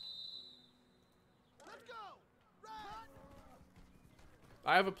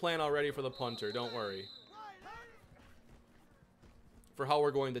 I have a plan already for the punter, don't worry. For how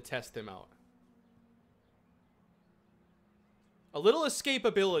we're going to test him out. A little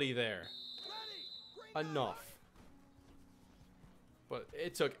escapability there. Enough. But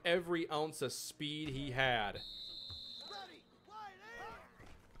it took every ounce of speed he had.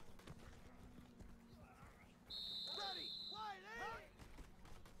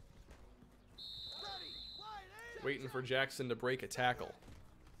 Waiting for Jackson to break a tackle.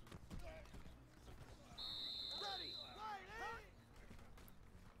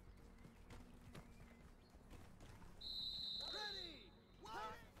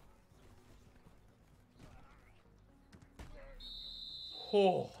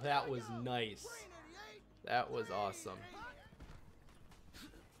 Oh, that was nice. That was awesome.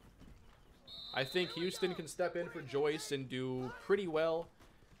 I think Houston can step in for Joyce and do pretty well.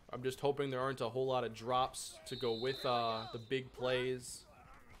 I'm just hoping there aren't a whole lot of drops to go with the big plays.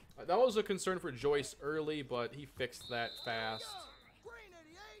 That was a concern for Joyce early, but he fixed that fast.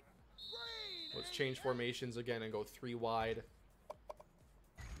 Let's change formations again and go 3 wide.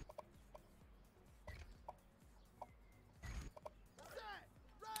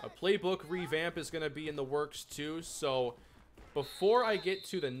 A playbook revamp is going to be in the works too, so before I get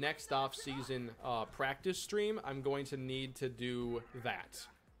to the next off-season practice stream, I'm going to need to do that.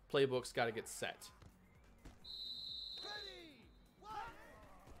 Playbook's got to get set.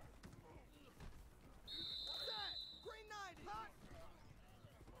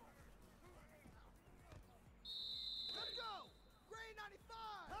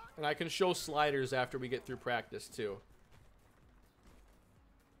 And I can show sliders after we get through practice too.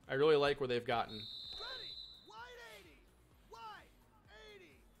 I really like where they've gotten.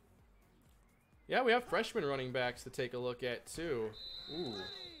 Yeah, we have freshman running backs to take a look at too. Ooh,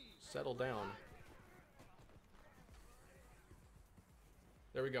 settle down.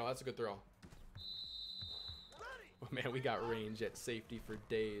 There we go. That's a good throw. Oh man, we got range at safety for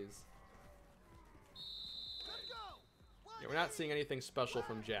days. Yeah, we're not seeing anything special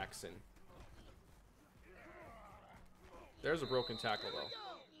from Jackson. There's a broken tackle though.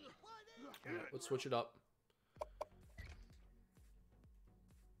 Yeah, let's switch it up.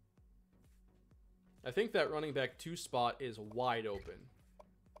 I think that running back 2 spot is wide open.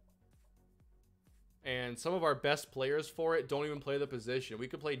 And some of our best players for it don't even play the position. We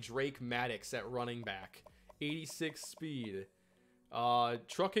could play Drake Maddox at running back. 86 speed.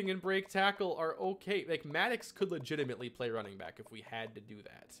 Trucking and break tackle are okay. Like, Maddox could legitimately play running back if we had to do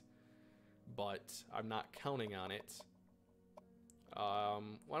that. But I'm not counting on it.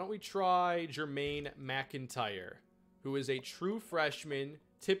 Why don't we try Jermaine McIntyre, who is a true freshman.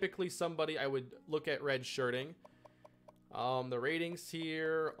 Typically somebody I would look at redshirting. The ratings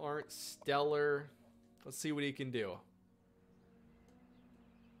here aren't stellar. Let's see what he can do.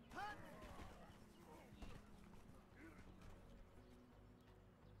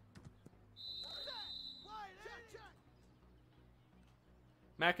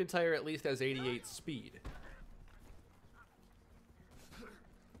 McIntyre at least has 88 speed.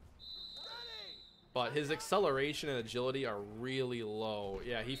 But his acceleration and agility are really low.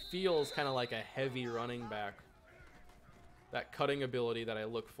 Yeah, he feels kind of like a heavy running back. That cutting ability that I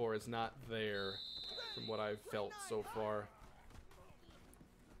look for is not there from what I've felt so far.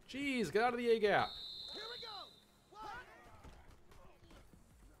 Jeez, get out of the A-gap.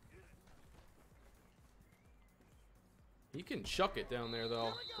 He can chuck it down there,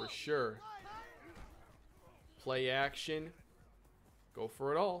 though, for sure. Play action. Go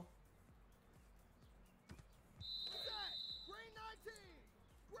for it all.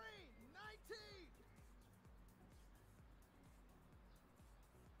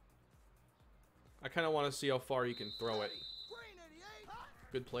 I kind of want to see how far he can throw it.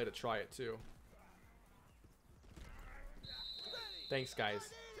 Good play to try it, too. Thanks,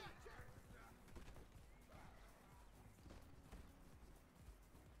 guys.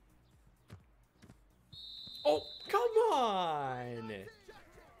 Oh, come on!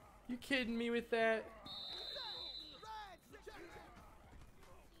 You kidding me with that?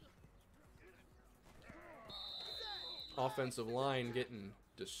 Offensive line getting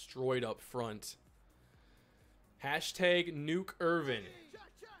destroyed up front. Hashtag nuke Irvin.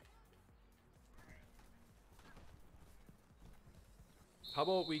 How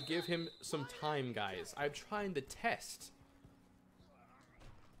about we give him some time, guys? I'm trying to test.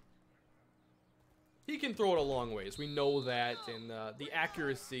 He can throw it a long ways. We know that, and the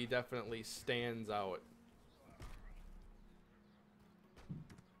accuracy definitely stands out.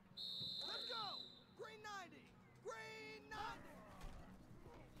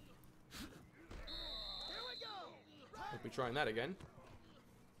 We'll be trying that again.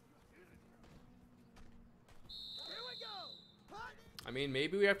 I mean,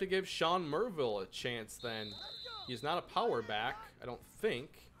 maybe we have to give Sean Merville a chance then. He's not a power back, I don't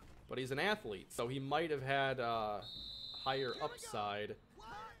think, but he's an athlete, so he might have had higher upside.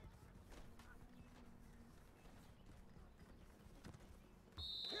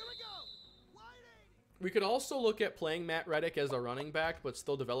 We could also look at playing Matt Reddick as a running back, but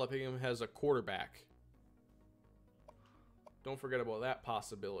still developing him as a quarterback. Don't forget about that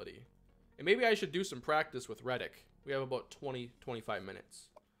possibility. And maybe I should do some practice with Reddick. We have about 20-25 minutes.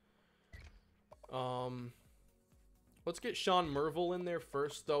 Let's get Sean Merville in there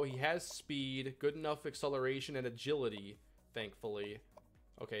first, though. He has speed, good enough acceleration and agility, thankfully.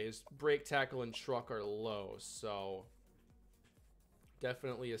 Okay, his break, tackle, and truck are low, so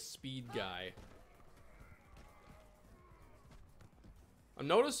definitely a speed guy. I'm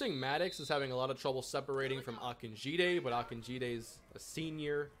noticing Maddox is having a lot of trouble separating from Akinjide, but Akinjide's a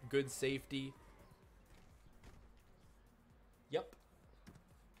senior, good safety. Yep.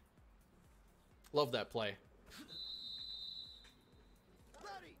 Love that play.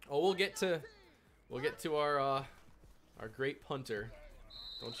 Oh, we'll get to our great punter.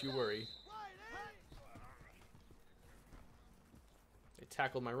 Don't you worry. They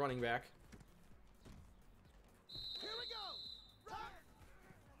tackled my running back.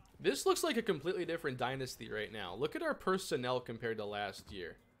 This looks like a completely different dynasty right now. Look at our personnel compared to last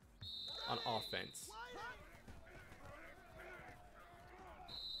year on offense.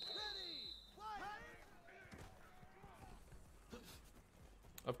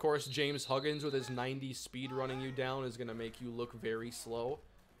 Of course, James Huggins with his 90 speed running you down is going to make you look very slow.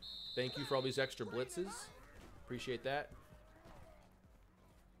 Thank you for all these extra blitzes. Appreciate that.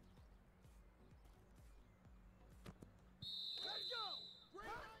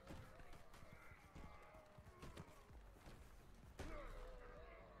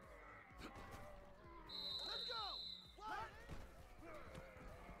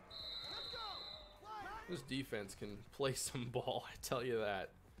 This defense can play some ball, I tell you that.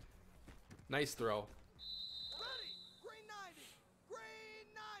 Nice throw.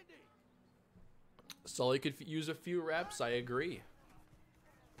 Sully could use a few reps, I agree.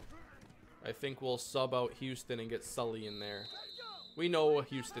 I think we'll sub out Houston and get Sully in there. We know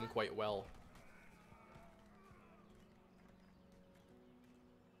Houston quite well.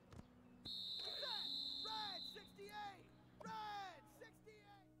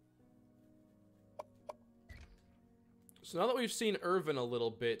 So now that we've seen Irvin a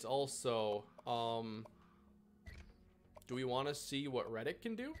little bit also, do we want to see what Reddick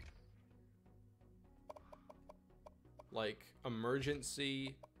can do? Like,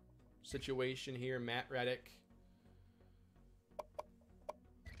 emergency situation here, Matt Reddick.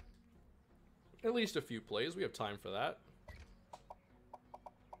 At least a few plays, we have time for that.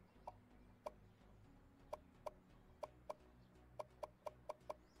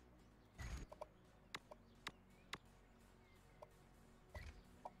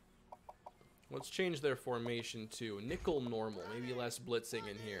 Let's change their formation to nickel normal, maybe less blitzing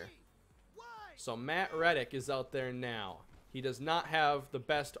in here. So Matt Reddick is out there now. He does not have the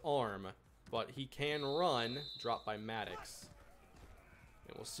best arm, but he can run, dropped by Maddox.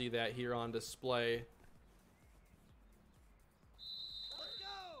 And we'll see that here on display.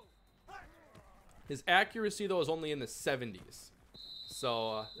 His accuracy, though, is only in the 70s.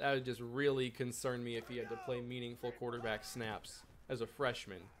 So that would just really concern me if he had to play meaningful quarterback snaps as a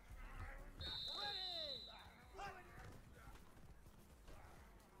freshman.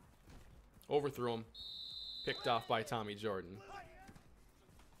 Overthrew him. Picked off by Tommy Jordan.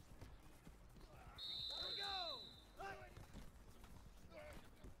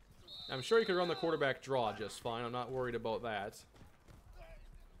 I'm sure he could run the quarterback draw just fine. I'm not worried about that.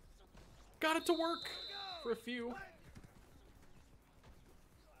 Got it to work for a few.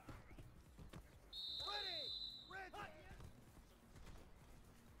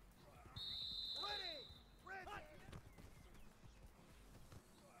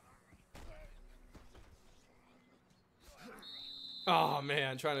 Oh,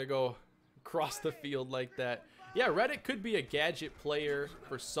 man, trying to go across the field like that. Yeah, Reddick could be a gadget player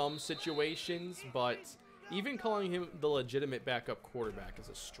for some situations, but even calling him the legitimate backup quarterback is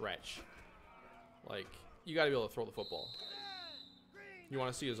a stretch. Like, you got to be able to throw the football. You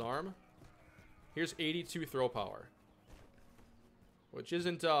want to see his arm? Here's 82 throw power, which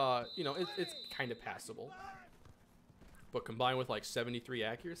isn't, you know, it's kind of passable. But combined with, like, 73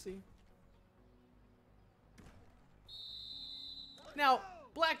 accuracy. Now,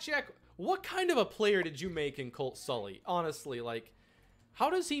 Blackjack, what kind of a player did you make in Colt Sully? Honestly, like, how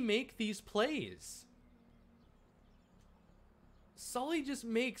does he make these plays? Sully just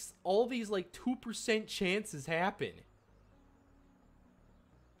makes all these, like, 2% chances happen.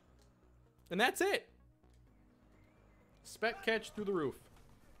 And that's it. Spec catch through the roof.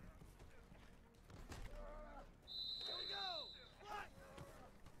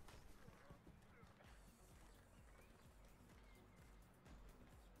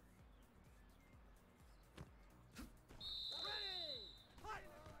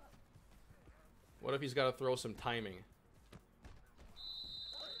 What if he's got to throw some timing?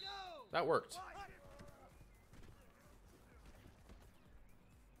 That worked.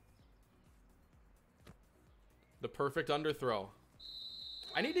 The perfect underthrow.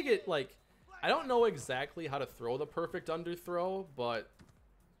 I need to get, like, I don't know exactly how to throw the perfect underthrow, but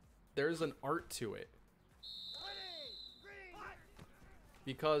there's an art to it.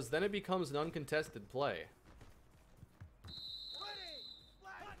 Because then it becomes an uncontested play.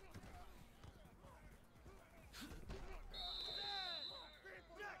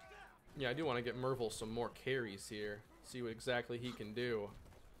 Yeah, I do want to get Merville some more carries here. See what exactly he can do.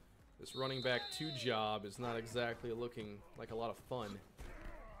 This running back 2 job is not exactly looking like a lot of fun.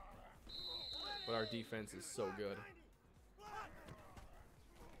 But our defense is so good.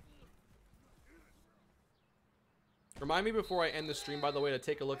 Remind me before I end the stream, by the way, to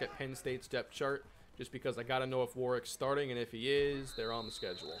take a look at Penn State's depth chart. Just because I got to know if Warwick's starting, and if he is, they're on the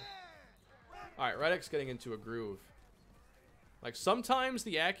schedule. Alright, Reddick's getting into a groove. Like, sometimes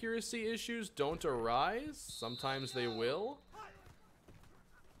the accuracy issues don't arise. Sometimes they will.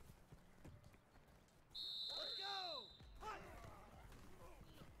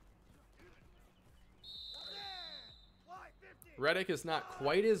 Reddick is not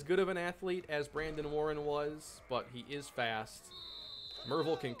quite as good of an athlete as Brandon Warren was, but he is fast.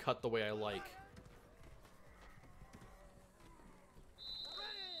 Merville can cut the way I like.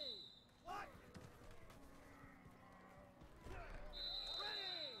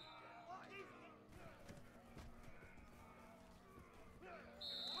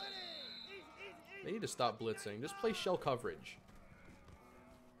 They need to stop blitzing. Just play shell coverage.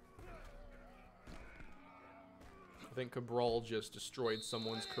 I think Cabral just destroyed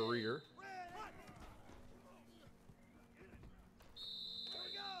someone's career.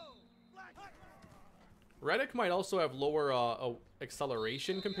 Reddick might also have lower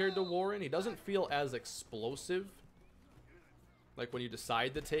acceleration compared to Warren. He doesn't feel as explosive, like when you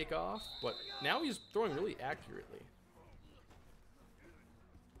decide to take off, but now he's throwing really accurately.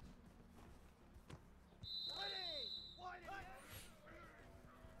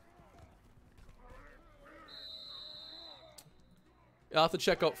 I'll have to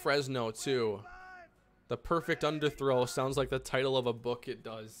check out Fresno, too. The perfect underthrow sounds like the title of a book. It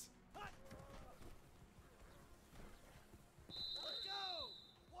does.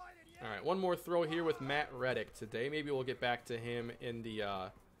 Alright, one more throw here with Matt Reddick today. Maybe we'll get back to him in the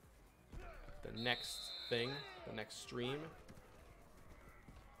next thing, the next stream.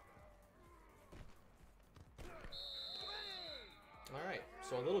 Alright,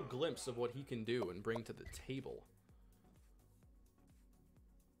 so a little glimpse of what he can do and bring to the table.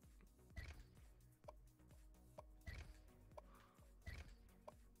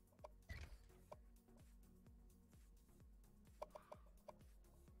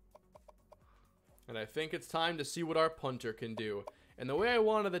 And I think it's time to see what our punter can do. And the way I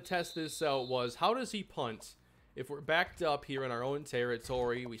wanted to test this out was, how does he punt if we're backed up here in our own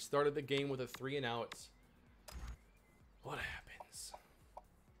territory? We started the game with a 3-and-out. What happens?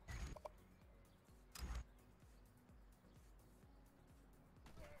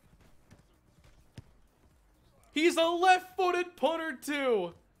 He's a left-footed punter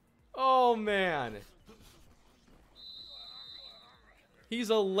too! Oh, man. He's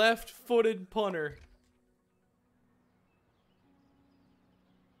a left-footed punter.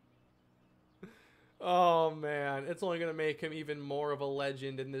 Oh, man. It's only going to make him even more of a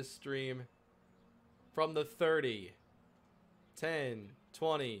legend in this stream. From the 30. 10,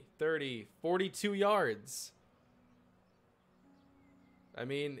 20, 30, 42 yards. I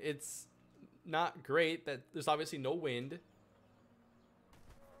mean, it's not great. That there's obviously no wind.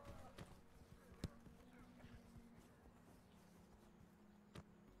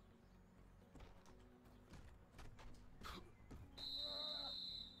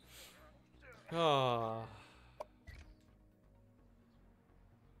 Ah.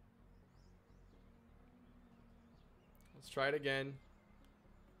 Let's try it again.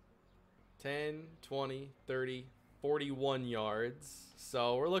 10, 20, 30, 41 yards.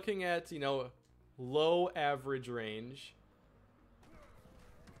 So we're looking at, you know, low average range.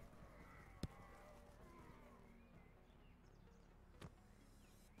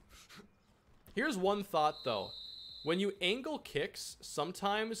 Here's one thought, though. When you angle kicks,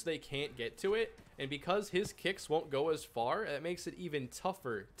 sometimes they can't get to it, and because his kicks won't go as far, that makes it even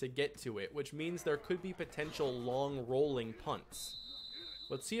tougher to get to it, which means there could be potential long rolling punts.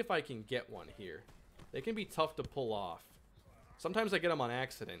 Let's see if I can get one here. They can be tough to pull off. Sometimes I get them on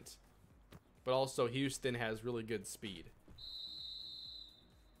accident, but also Houston has really good speed.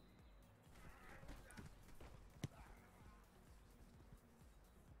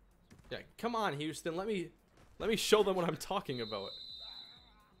 Yeah, come on, Houston. Let me show them what I'm talking about.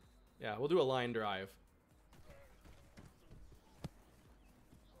 Yeah, we'll do a line drive.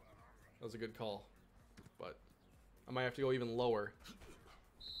 That was a good call, but I might have to go even lower.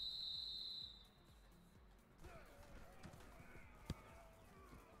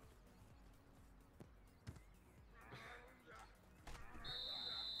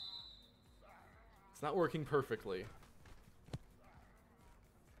 It's not working perfectly.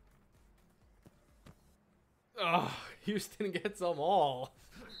 Ugh, Houston gets them all.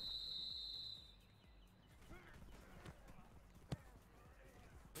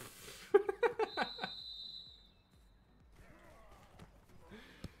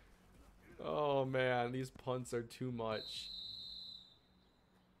 Oh man, these punts are too much.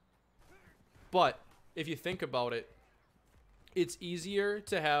 But if you think about it, it's easier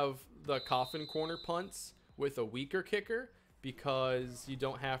to have the coffin corner punts with a weaker kicker because you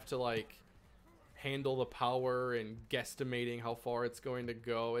don't have to like handle the power and guesstimating how far it's going to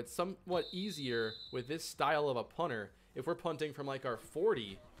go. It's somewhat easier with this style of a punter. If we're punting from like our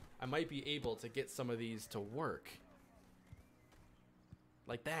 40, I might be able to get some of these to work.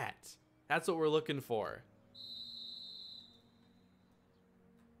 Like that. That's what we're looking for.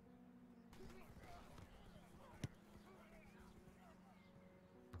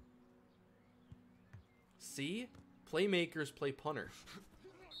 See? Playmakers play punter.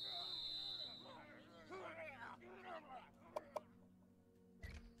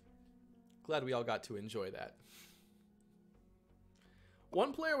 Glad we all got to enjoy that.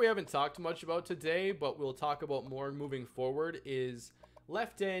 One player we haven't talked much about today, but we'll talk about more moving forward, is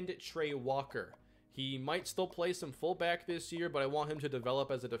left end Trey Walker. He might still play some fullback this year, but I want him to develop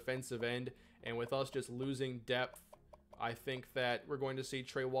as a defensive end. And with us just losing depth, I think that we're going to see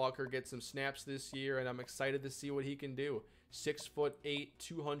Trey Walker get some snaps this year, and I'm excited to see what he can do. 6'8",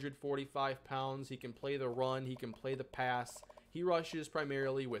 245 pounds. He can play the run. He can play the pass. He rushes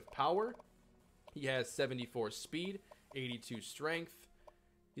primarily with power. He has 74 speed, 82 strength.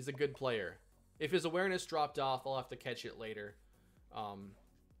 He's a good player. If his awareness dropped off, I'll have to catch it later.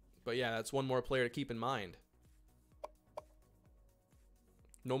 But yeah, that's one more player to keep in mind.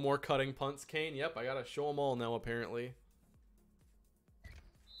 No more cutting punts, Kane. Yep, I gotta show them all now, apparently.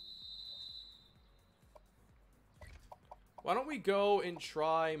 Why don't we go and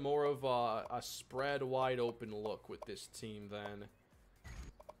try more of a spread wide open look with this team then?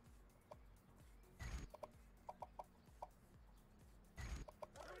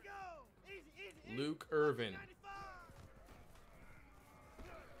 Luke Irvin.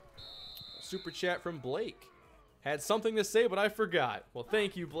 Super chat from Blake. Had something to say, but I forgot. Well,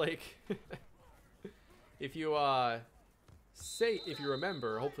 thank you, Blake. If you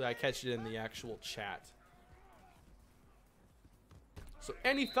remember, hopefully I catch it in the actual chat. So,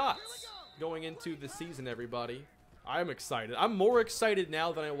 any thoughts going into the season, everybody? I'm excited. I'm more excited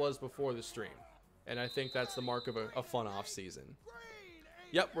now than I was before the stream. And I think that's the mark of a fun off season.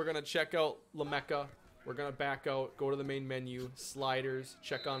 Yep, we're going to check out La Mecca. We're going to back out, go to the main menu, sliders,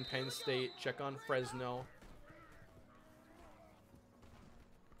 check on Penn State, check on Fresno.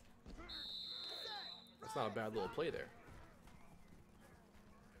 That's not a bad little play there.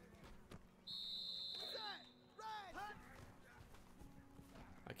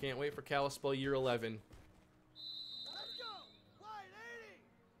 I can't wait for Kalispell year 11.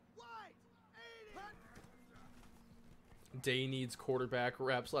 Day needs quarterback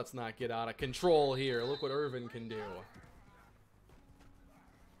reps. Let's not get out of control here. Look what Irvin can do.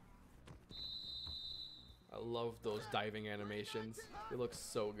 I love those diving animations. They look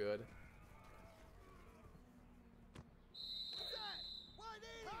so good.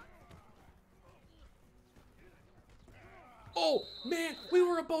 Oh, man, we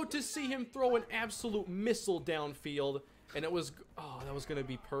were about to see him throw an absolute missile downfield, and it was, oh, that was going to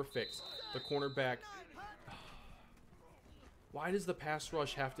be perfect. The cornerback. Why does the pass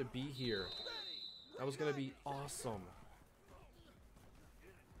rush have to be here? That was going to be awesome.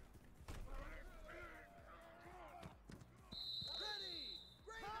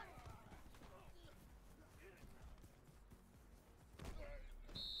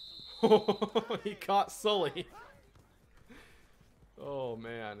 He caught Sully. Oh,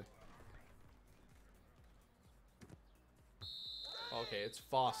 man. Okay, it's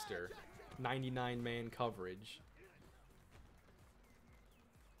Foster. 99-man coverage.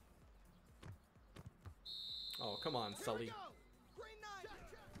 Oh, come on, Sully.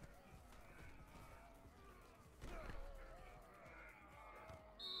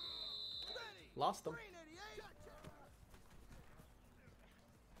 Lost them.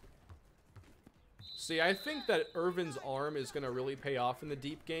 See, I think that Irvin's arm is going to really pay off in the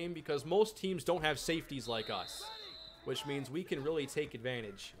deep game because most teams don't have safeties like us, which means we can really take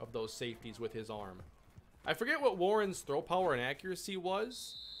advantage of those safeties with his arm. I forget what Warren's throw power and accuracy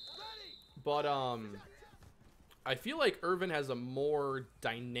was, but I feel like Irvin has a more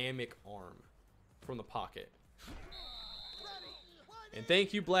dynamic arm from the pocket. And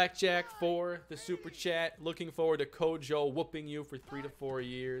thank you, Blackjack, for the super chat. Looking forward to Kojo whooping you for 3 to 4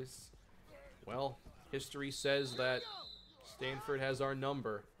 years. Well, History says that Stanford has our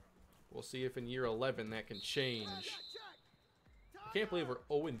number. We'll see if in year 11 that can change. I can't believe we're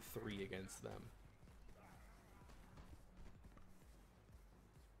 0-3 against them.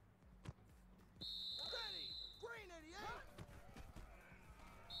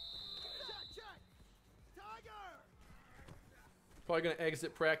 Probably going to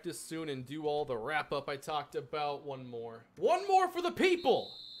exit practice soon and do all the wrap-up I talked about. One more. One more for the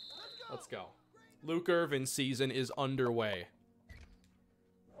people! Let's go. Luke Irvin's season is underway.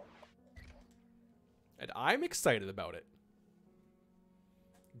 And I'm excited about it.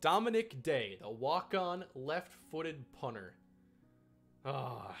 Dominic Day, the walk-on left-footed punter.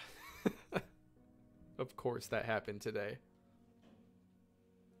 Ah. Of course that happened today.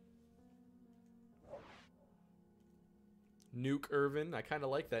 Nuke Irvin. I kind of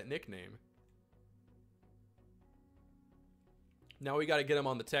like that nickname. Now we got to get him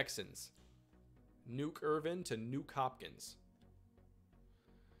on the Texans. Nuke Irvin to Nuke Hopkins.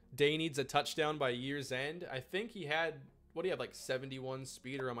 Day needs a touchdown by year's end. I think he had, what do you have, like 71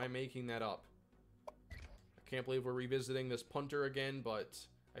 speed, or am I making that up? I can't believe we're revisiting this punter again, but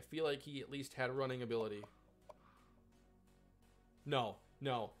I feel like he at least had running ability. No,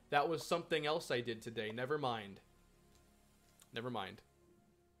 that was something else I did today. Never mind. Never mind.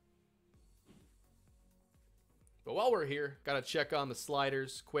 But while we're here, gotta check on the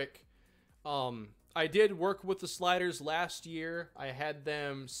sliders quick. I did work with the sliders last year. I had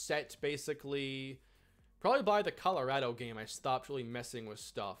them set basically, probably by the Colorado game, I stopped really messing with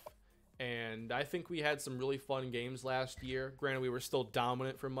stuff. And I think we had some really fun games last year. Granted, we were still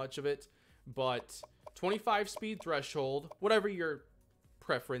dominant for much of it. But 25 speed threshold, whatever your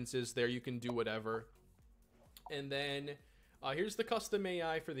preference is there, you can do whatever. And then here's the custom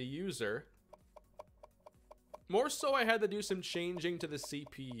AI for the user. More so, I had to do some changing to the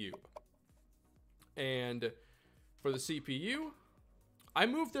CPU. And for the CPU, I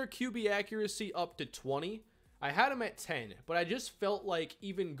moved their QB accuracy up to 20. I had them at 10, but I just felt like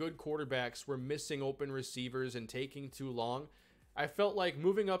even good quarterbacks were missing open receivers and taking too long. I felt like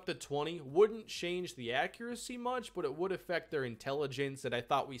moving up to 20 wouldn't change the accuracy much, but it would affect their intelligence, and I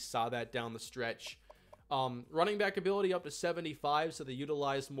thought we saw that down the stretch. Running back ability up to 75, so they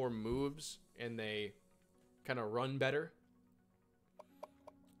utilize more moves and they kind of run better.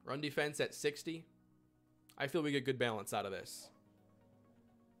 Run defense at 60. I feel we get good balance out of this.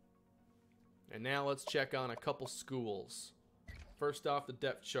 And now let's check on a couple schools. First off, the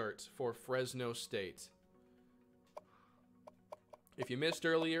depth chart for Fresno State. If you missed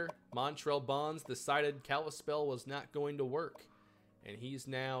earlier, Montrell Bonds decided Kalispell was not going to work. And he's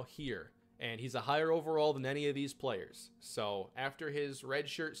now here. And he's a higher overall than any of these players. So after his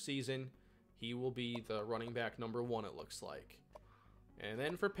redshirt season, he will be the running back #1, it looks like. And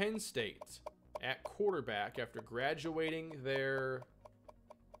then for Penn State, at quarterback, after graduating their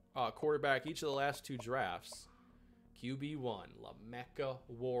quarterback each of the last 2 drafts, QB1, LaMecca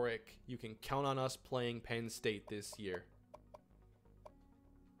Warwick. You can count on us playing Penn State this year.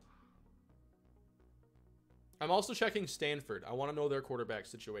 I'm also checking Stanford. I want to know their quarterback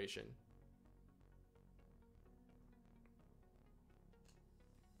situation.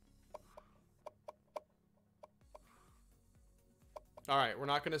 All right, we're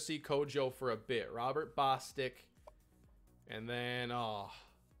not going to see Kojo for a bit. Robert Bostic. And then,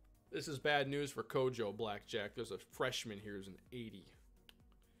 this is bad news for Kojo, Blackjack. There's a freshman here who's an 80.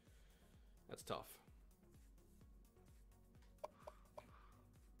 That's tough.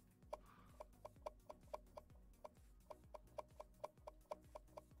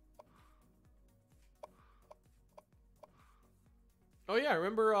 Oh, yeah,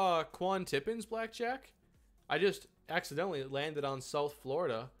 remember Quan Tippins, Blackjack? I just accidentally landed on South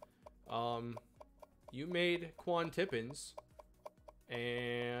Florida. You made Quan Tippins,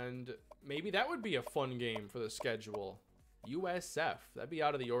 and maybe that would be a fun game for the schedule. USF, that'd be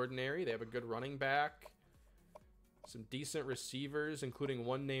out of the ordinary. They have a good running back, some decent receivers, including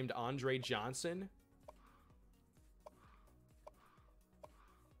one named Andre Johnson.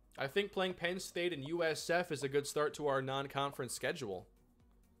 I think playing Penn State and USF is a good start to our non-conference schedule.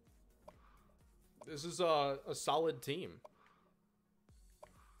 This is a solid team.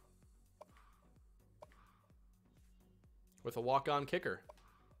 With a walk-on kicker.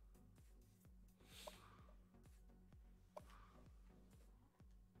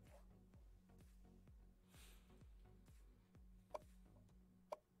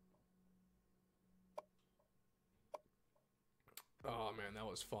 Oh, man, that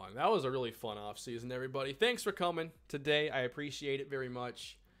was fun. That was a really fun offseason, everybody. Thanks for coming today. I appreciate it very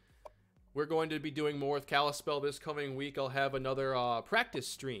much. we're going to be doing more with Kalispell this coming week. I'll have another practice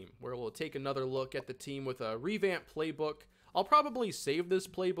stream where we'll take another look at the team with a revamped playbook. I'll probably save this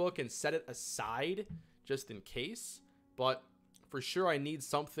playbook and set it aside just in case, but for sure I need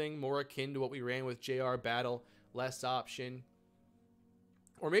something more akin to what we ran with JR Battle, less option.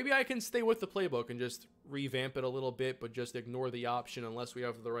 Or maybe I can stay with the playbook and just revamp it a little bit, but just ignore the option unless we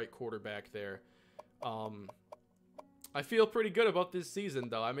have the right quarterback there. I feel pretty good about this season,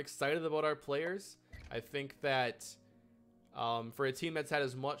 though. I'm excited about our players. I think that for a team that's had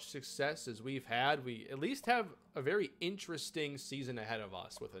as much success as we've had, we at least have a very interesting season ahead of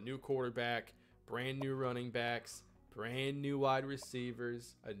us with a new quarterback, brand new running backs, brand new wide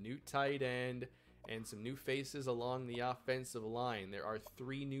receivers, a new tight end, and some new faces along the offensive line. There are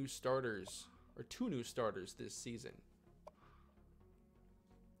 3 new starters, or 2 new starters this season.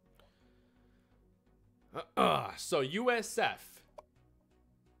 So USF,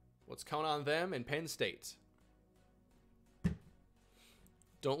 let's count on them and Penn State.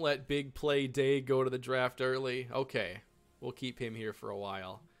 Don't let Big Play Day go to the draft early. Okay, we'll keep him here for a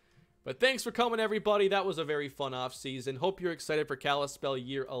while. But thanks for coming, everybody. That was a very fun offseason. Hope you're excited for Kalispell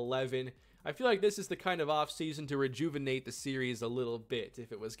Year 11. I feel like this is the kind of offseason to rejuvenate the series a little bit.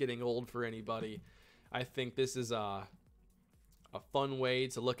 If it was getting old for anybody, I think this is a fun way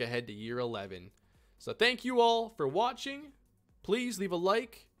to look ahead to Year 11. So thank you all for watching. Please leave a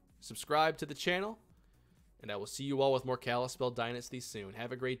like, subscribe to the channel, and I will see you all with more Kalispell Dynasty soon.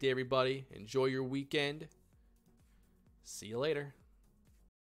 Have a great day, everybody. Enjoy your weekend. See you later.